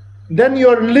thing? Then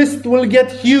your list will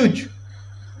get huge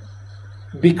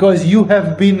because you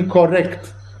have been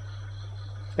correct.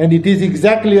 And it is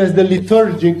exactly as the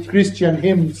liturgic Christian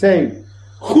hymn say,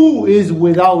 who is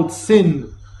without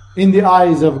sin in the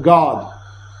eyes of God?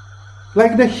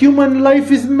 Like the human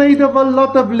life is made of a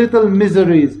lot of little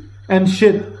miseries and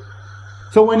shit.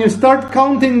 So when you start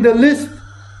counting the list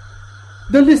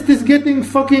is getting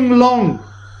fucking long.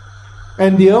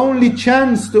 And the only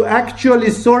chance to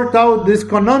actually sort out this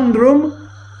conundrum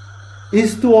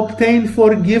is to obtain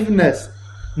forgiveness.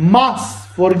 Mass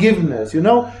forgiveness, you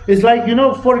know. It's like,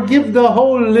 forgive the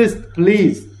whole list,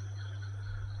 please.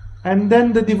 And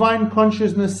then the divine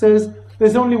consciousness says,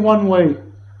 there's only one way.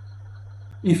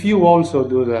 If you also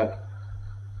do that.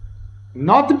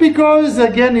 Not because,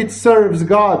 again, it serves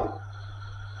God.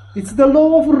 It's the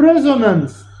law of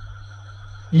resonance.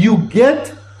 You get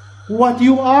what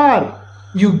you are.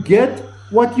 You get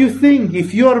what you think.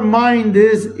 If your mind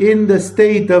is in the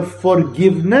state of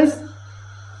forgiveness,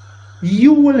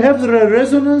 you will have the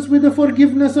resonance with the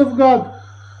forgiveness of God.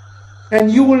 And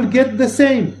you will get the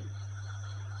same.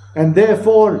 And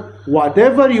therefore,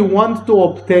 whatever you want to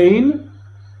obtain,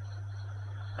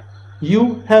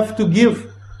 you have to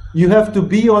give. You have to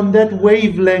be on that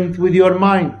wavelength with your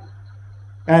mind.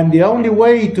 And the only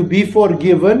way to be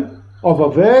forgiven of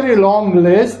a very long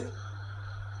list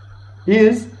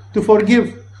is to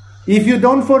forgive. If you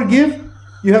don't forgive,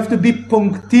 you have to be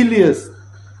punctilious.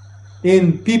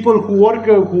 In people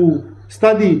who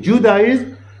study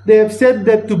Judaism, they have said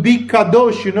that to be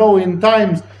kadosh, in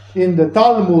times in the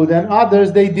Talmud and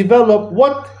others, they develop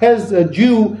what has a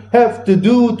Jew have to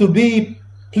do to be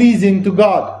pleasing to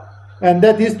God. And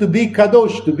that is to be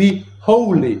kadosh, to be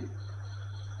holy.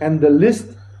 And the list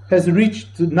has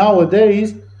reached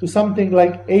nowadays to something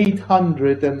like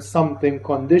 800 and something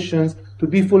conditions to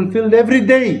be fulfilled every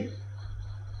day.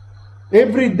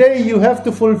 Every day you have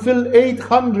to fulfill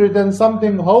 800 and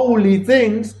something holy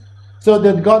things so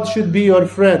that God should be your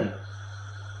friend.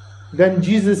 Then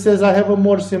Jesus says, I have a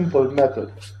more simple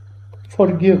method.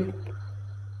 Forgive.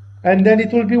 And then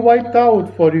it will be wiped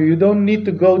out for you. You don't need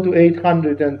to go to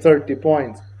 830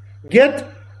 points. Get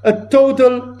a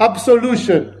total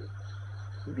absolution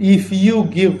if you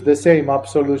give the same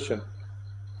absolution.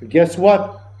 Guess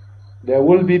what? There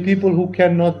will be people who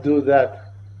cannot do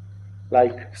that.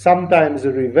 Like sometimes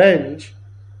revenge,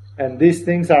 and these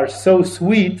things are so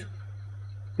sweet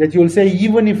that you'll say,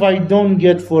 even if I don't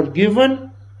get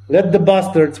forgiven, let the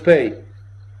bastards pay.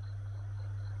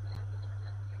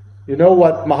 You know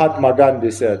what Mahatma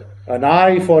Gandhi said? An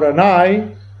eye for an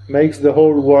eye makes the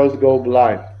whole world go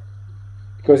blind.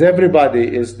 Because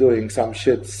everybody is doing some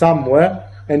shit somewhere,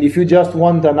 and if you just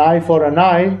want an eye for an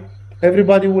eye,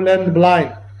 everybody will end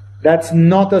blind. That's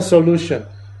not a solution.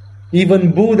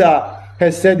 Even Buddha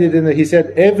has said it, he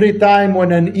said, every time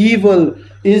when an evil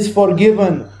is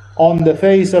forgiven on the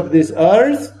face of this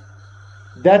earth,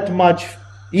 that much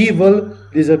evil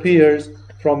disappears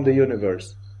from the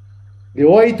universe. The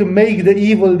way to make the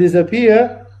evil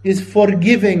disappear is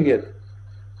forgiving it.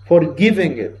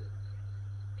 Forgiving it.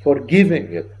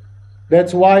 Forgiving it.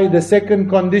 That's why the second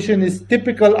condition is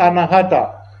typical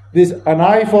anahata. This an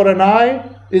eye for an eye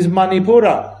is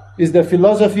Manipura, is the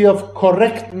philosophy of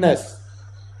correctness.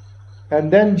 And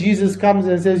then Jesus comes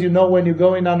and says, you know, when you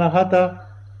go in anahata,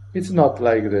 it's not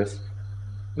like this.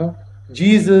 No?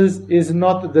 Jesus is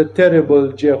not the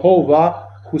terrible Jehovah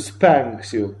who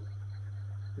spanks you.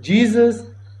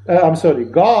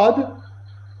 God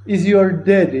is your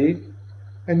daddy,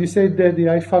 and you say, Daddy,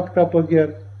 I fucked up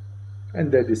again.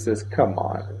 And Daddy says, come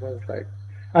on. It was like,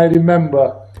 I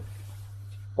remember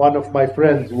one of my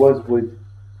friends was with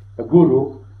a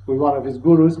guru, with one of his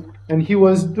gurus, and he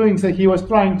was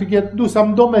trying to do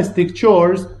some domestic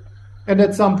chores, and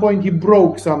at some point he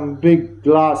broke some big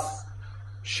glass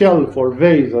shelf or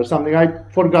vase or something. I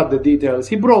forgot the details.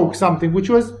 He broke something which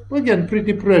was, again,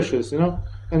 pretty precious,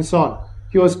 and so on.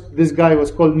 This guy was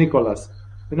called Nicholas,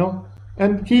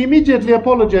 and he immediately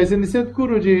apologized and he said,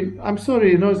 Guruji, I'm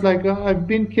sorry, it's like I've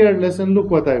been careless and look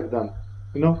what I've done,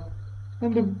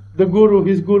 And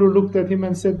his guru looked at him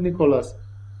and said, Nicholas,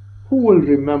 who will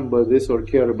remember this or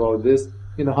care about this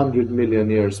in 100 million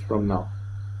years from now?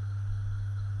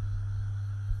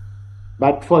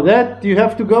 But for that, you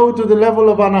have to go to the level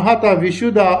of Anahata,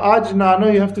 Vishuddha, Ajna. No,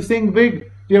 you have to think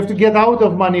big. You have to get out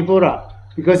of Manipura.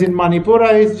 Because in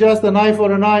Manipura, it's just an eye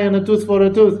for an eye and a tooth for a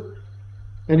tooth.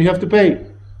 And you have to pay.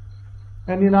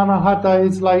 And in Anahata,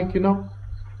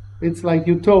 it's like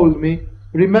you told me.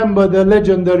 Remember the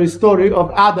legendary story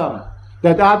of Adam.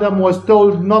 That Adam was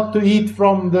told not to eat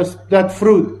from that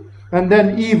fruit. And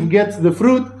then Eve gets the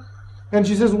fruit. And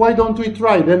she says, why don't we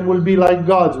try? Then we'll be like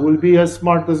gods. We'll be as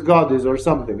smart as God is or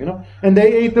something, And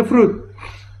they ate the fruit.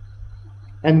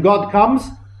 And God comes.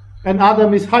 And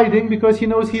Adam is hiding because he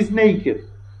knows he's naked.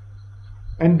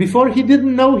 And before he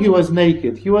didn't know he was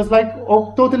naked. He was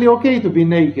totally okay to be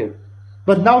naked.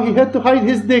 But now he had to hide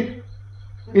his dick.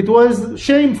 It was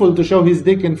shameful to show his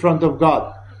dick in front of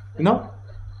God.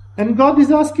 And God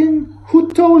is asking,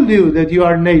 who told you that you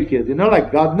are naked?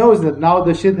 God knows that now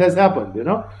the shit has happened,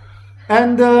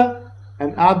 And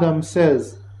Adam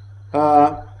says,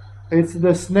 it's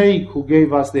the snake who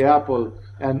gave us the apple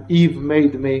and Eve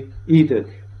made me eat it.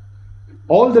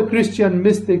 All the Christian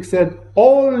mystics said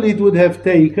all it would have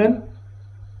taken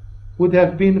would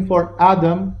have been for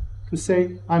Adam to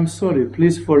say, I'm sorry,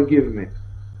 please forgive me.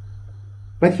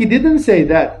 But he didn't say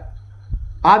that.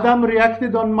 Adam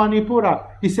reacted on Manipura.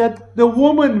 He said, the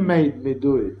woman made me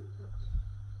do it.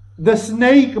 The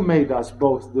snake made us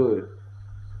both do it.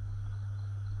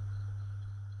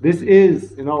 This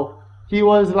is, he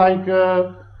was like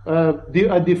a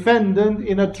defendant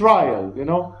in a trial,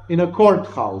 in a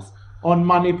courthouse on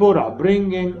Manipura,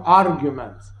 bringing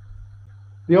arguments.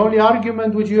 The only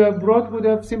argument which you have brought would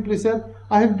have simply said,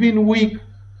 I have been weak.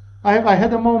 I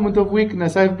had a moment of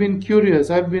weakness. I've been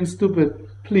curious. I've been stupid.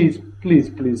 Please, please,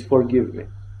 please forgive me.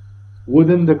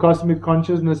 Wouldn't the cosmic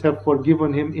consciousness have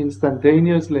forgiven him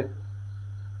instantaneously?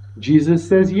 Jesus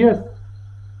says yes.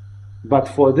 But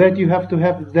for that you have to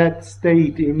have that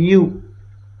state in you.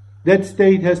 That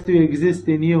state has to exist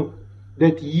in you.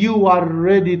 That you are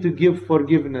ready to give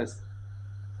forgiveness.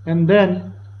 And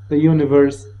then the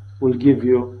universe will give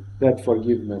you that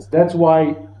forgiveness. That's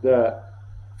why the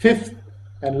fifth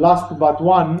and last but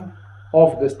one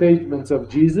of the statements of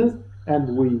Jesus,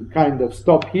 and we kind of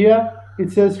stop here.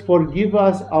 It says, forgive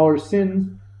us our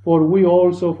sins, for we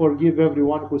also forgive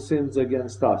everyone who sins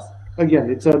against us. Again,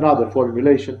 it's another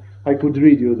formulation. I could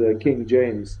read you the King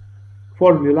James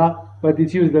formula, but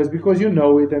it's useless because you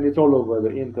know it and it's all over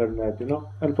the internet,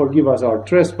 and forgive us our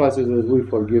trespasses as we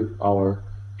forgive our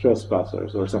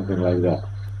trespassers, or something like that.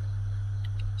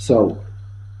 So,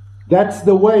 that's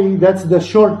the way, that's the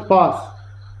short path.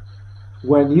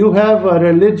 When you have a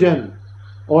religion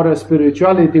or a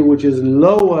spirituality which is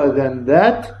lower than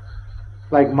that,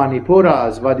 like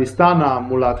Manipura, Svadhisthana,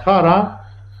 Muladhara,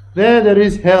 there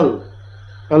is hell,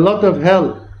 a lot of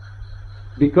hell,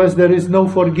 because there is no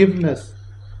forgiveness.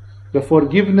 The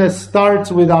forgiveness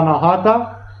starts with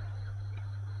Anahata,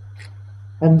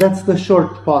 and that's the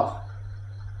short path.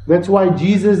 That's why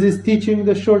Jesus is teaching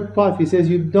the short path. He says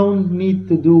you don't need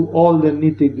to do all the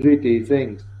nitty-gritty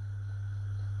things,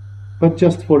 but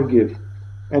just forgive.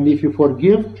 And if you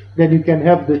forgive, then you can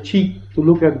have the cheek to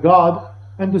look at God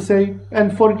and to say,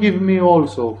 and forgive me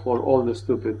also for all the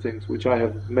stupid things which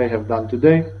I may have done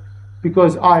today,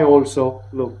 because I also,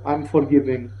 look, I'm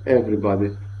forgiving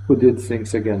everybody who did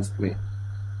things against me.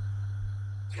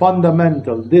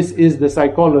 Fundamental. This is the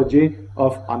psychology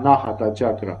of Anahata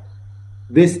Chakra.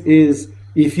 This is,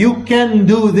 if you can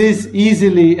do this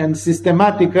easily and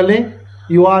systematically,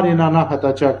 you are in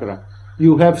Anahata Chakra.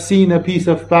 You have seen a piece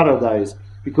of paradise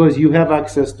because you have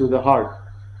access to the heart.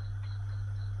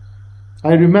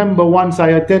 I remember once I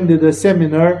attended a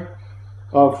seminar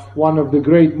of one of the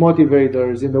great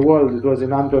motivators in the world. It was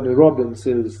in Anthony Robbins'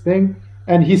 thing,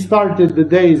 and he started the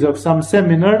days of some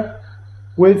seminar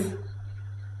with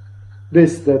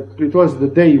this, that it was the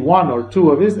day 1 or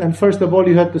 2 of this, and first of all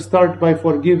you had to start by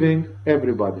forgiving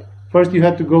everybody. First you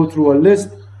had to go through a list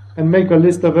and make a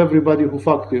list of everybody who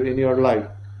fucked you in your life.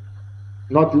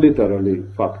 Not literally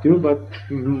fucked you, but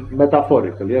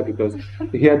metaphorically, because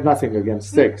he had nothing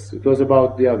against sex. It was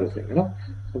about the other thing,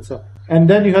 And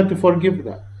then you had to forgive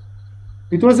them.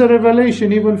 It was a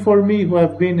revelation even for me, who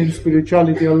have been in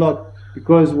spirituality a lot,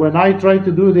 because when I tried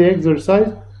to do the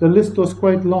exercise, the list was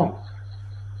quite long.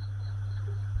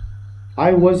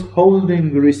 I was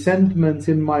holding resentments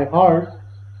in my heart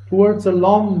towards a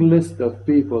long list of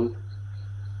people,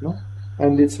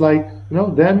 and it's like,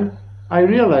 then I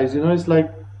realized, it's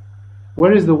like,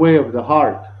 where is the way of the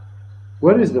heart?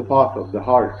 Where is the path of the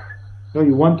heart?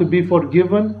 You want to be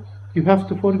forgiven, you have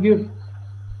to forgive.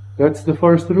 That's the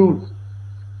first rule.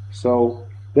 So,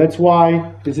 that's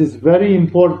why this is very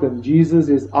important. Jesus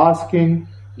is asking,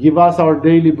 give us our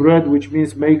daily bread, which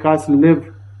means make us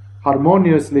live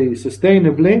harmoniously,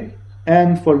 sustainably,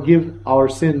 and forgive our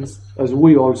sins as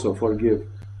we also forgive.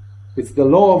 It's the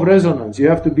law of resonance. You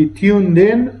have to be tuned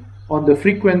in on the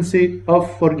frequency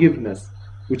of forgiveness,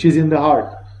 which is in the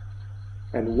heart.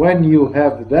 And when you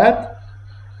have that,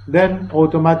 then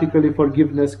automatically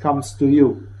forgiveness comes to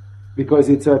you, because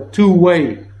it's a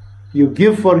two-way. You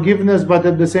give forgiveness, but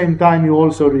at the same time you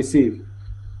also receive.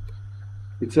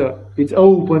 It's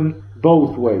open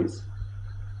both ways.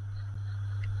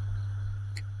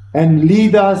 And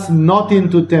lead us not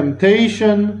into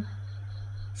temptation,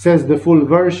 says the full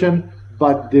version,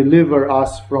 but deliver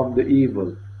us from the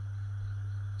evil.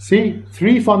 See,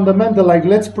 3 fundamental,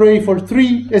 let's pray for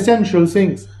 3 essential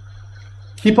things.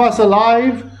 Keep us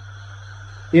alive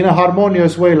in a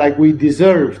harmonious way, like we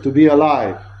deserve to be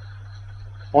alive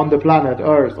on the planet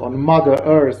Earth, on Mother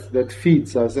Earth that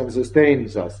feeds us and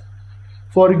sustains us.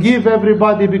 Forgive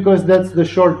everybody, because that's the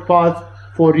short path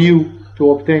for you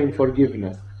to obtain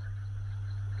forgiveness.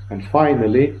 And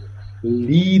finally,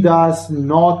 lead us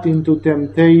not into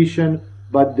temptation,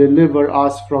 but deliver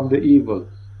us from the evil.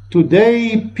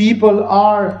 Today, people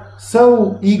are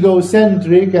so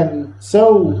egocentric and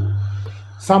so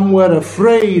somewhere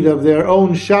afraid of their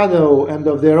own shadow and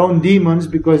of their own demons,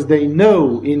 because they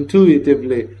know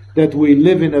intuitively that we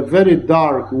live in a very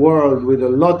dark world with a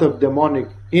lot of demonic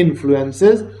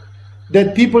influences,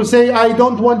 that people say, I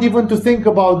don't want even to think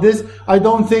about this. I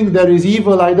don't think there is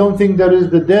evil. I don't think there is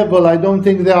the devil. I don't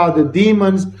think there are the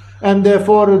demons. And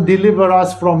therefore, deliver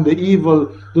us from the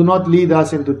evil. Do not lead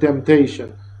us into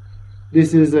temptation.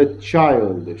 This is a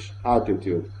childish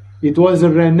attitude. It was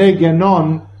René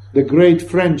Guénon, the great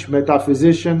French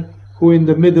metaphysician, who in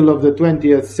the middle of the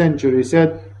 20th century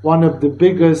said one of the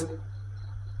biggest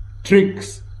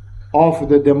tricks of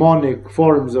the demonic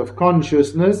forms of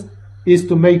consciousness is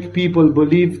to make people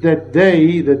believe that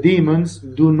they, the demons,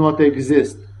 do not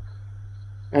exist.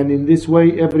 And in this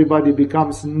way everybody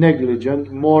becomes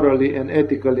negligent, morally and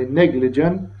ethically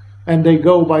negligent, and they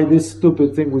go by this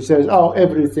stupid thing which says,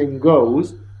 everything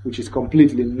goes, which is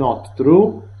completely not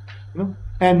true.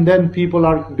 and then people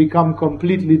become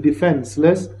completely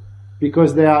defenseless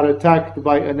because they are attacked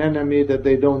by an enemy that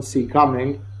they don't see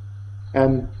coming,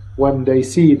 and when they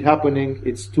see it happening,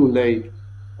 it's too late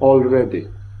already.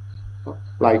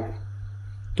 Like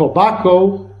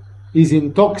tobacco is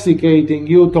intoxicating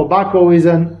you. Tobacco is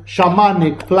a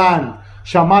shamanic plant.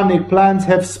 Shamanic plants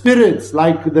have spirits,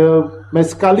 like the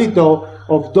mezcalito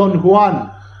of Don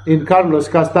Juan in Carlos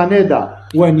Castaneda.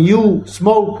 When you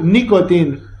smoke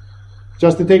nicotine,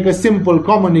 just to take a simple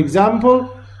common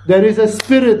example, there is a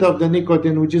spirit of the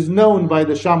nicotine which is known by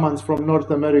the shamans from North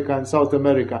America and South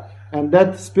America, and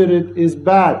that spirit is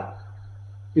bad.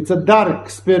 It's a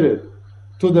dark spirit,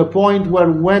 to the point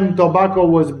where when tobacco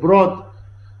was brought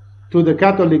to the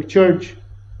Catholic Church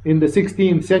in the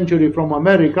 16th century from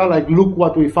America, like look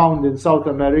what we found in South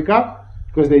America,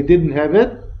 because they didn't have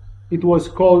it, it was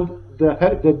called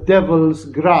the devil's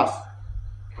grass,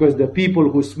 because the people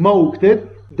who smoked it,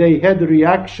 they had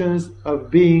reactions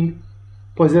of being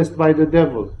possessed by the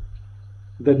devil.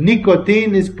 The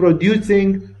nicotine is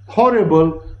producing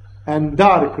horrible and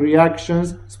dark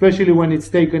reactions, especially when it's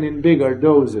taken in bigger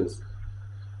doses.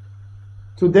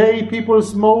 Today people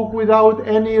smoke without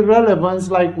any relevance,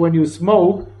 like when you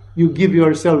smoke, you give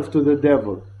yourself to the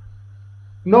devil.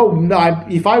 No,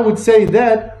 if I would say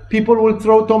that, people will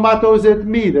throw tomatoes at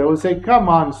me. They will say, come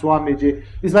on, Swamiji.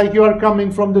 It's like you are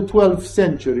coming from the 12th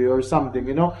century or something,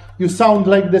 you know. You sound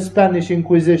like the Spanish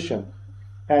Inquisition.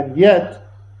 And yet,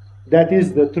 that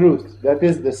is the truth. That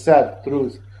is the sad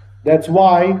truth. That's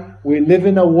why we live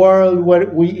in a world where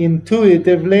we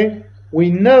intuitively, we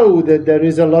know that there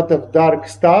is a lot of dark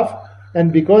stuff,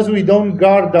 and because we don't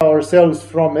guard ourselves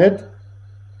from it,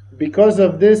 because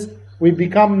of this, we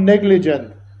become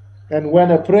negligent. And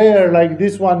when a prayer like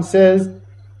this one says,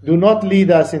 do not lead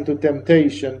us into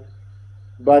temptation,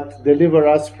 but deliver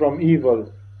us from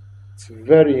evil, it's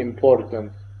very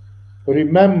important.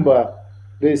 Remember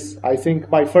this. I think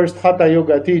my first Hatha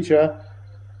Yoga teacher,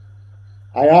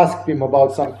 I asked him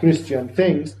about some Christian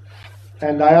things,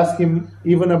 and I asked him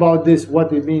even about this,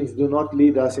 what it means, do not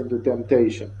lead us into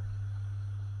temptation.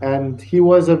 And he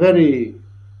was a very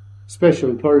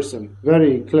special person,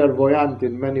 very clairvoyant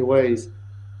in many ways.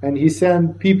 And he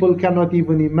said people cannot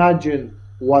even imagine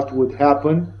what would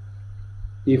happen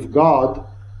if God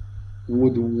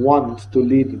would want to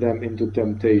lead them into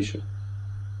temptation.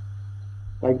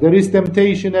 Like there is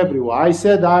temptation everywhere. I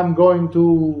said I'm going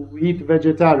to eat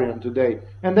vegetarian today,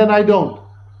 and then I don't,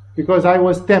 because I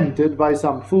was tempted by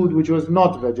some food which was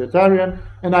not vegetarian,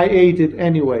 and I ate it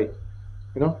anyway.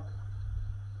 You know?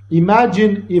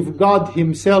 Imagine if God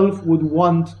himself would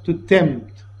want to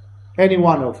tempt any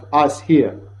one of us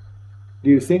here. Do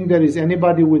you think there is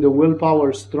anybody with a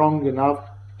willpower strong enough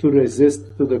to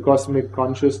resist to the cosmic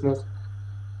consciousness?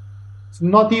 It's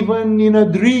not even in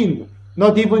a dream,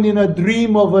 not even in a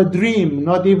dream of a dream,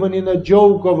 not even in a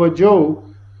joke of a joke.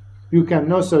 You can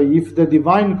know. So if the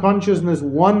divine consciousness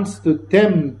wants to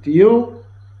tempt you,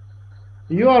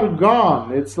 you are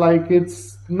gone. It's like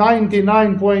it's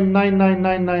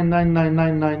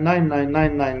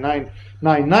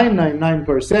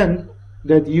 99.999999999999999%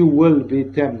 that you will be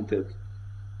tempted.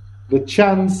 The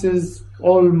chance is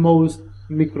almost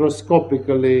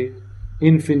microscopically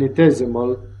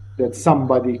infinitesimal that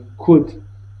somebody could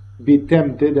be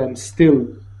tempted and still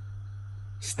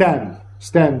stand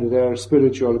their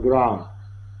spiritual ground.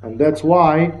 And that's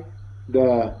why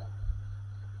the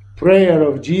prayer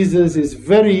of Jesus is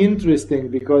very interesting,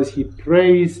 because he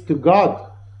prays to God.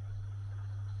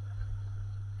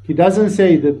 He doesn't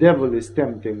say the devil is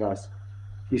tempting us.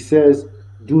 He says,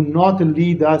 do not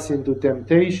lead us into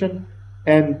temptation,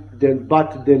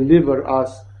 but deliver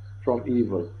us from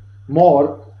evil.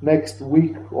 More next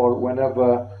week, or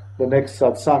whenever the next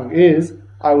satsang is,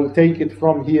 I will take it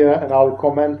from here and I'll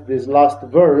comment this last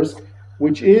verse,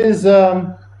 which is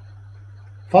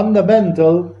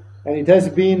fundamental, and it has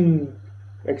been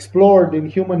explored in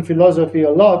human philosophy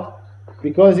a lot,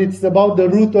 because it's about the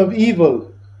root of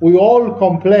evil. We all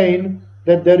complain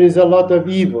that there is a lot of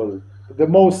evil. The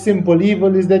most simple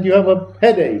evil is that you have a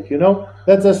headache, you know.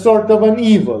 That's a sort of an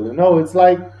evil, you know. It's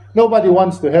like nobody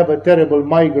wants to have a terrible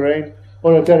migraine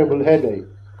or a terrible headache.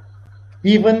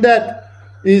 Even that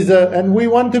is and we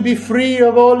want to be free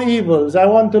of all evils. I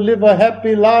want to live a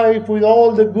happy life with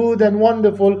all the good and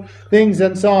wonderful things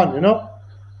and so on, you know.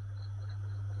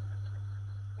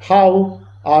 How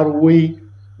are we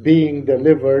being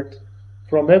delivered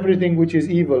from everything which is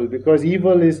evil? Because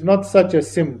evil is not such a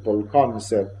simple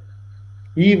concept.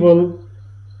 Evil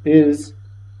is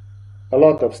a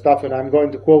lot of stuff, and I'm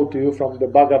going to quote to you from the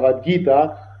Bhagavad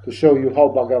Gita to show you how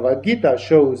Bhagavad Gita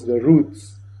shows the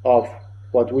roots of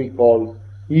what we call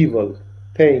evil.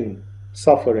 pain,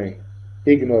 suffering,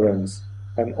 ignorance,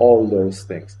 and all those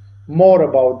things. More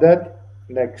about that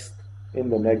in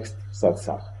the next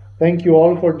satsang. Thank you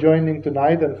all for joining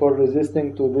tonight and for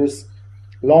resisting to this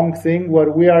long thing where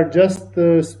we are just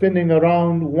spinning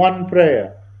around one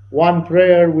prayer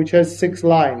which has 6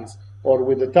 lines, or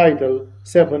with the title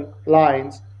 7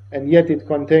 lines, and yet it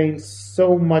contains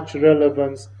so much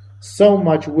relevance, so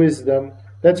much wisdom.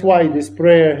 That's why this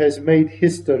prayer has made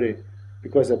history,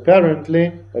 because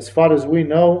apparently, as far as we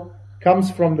know,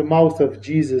 comes from the mouth of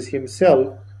Jesus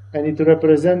himself, and it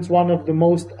represents one of the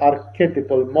most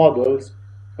archetypal models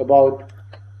about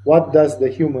what does the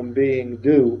human being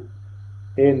do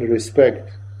in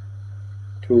respect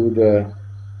to the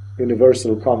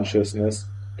universal consciousness,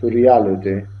 to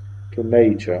reality, to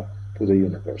nature, to the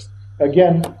universe.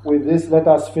 Again, with this, let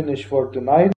us finish for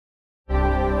tonight.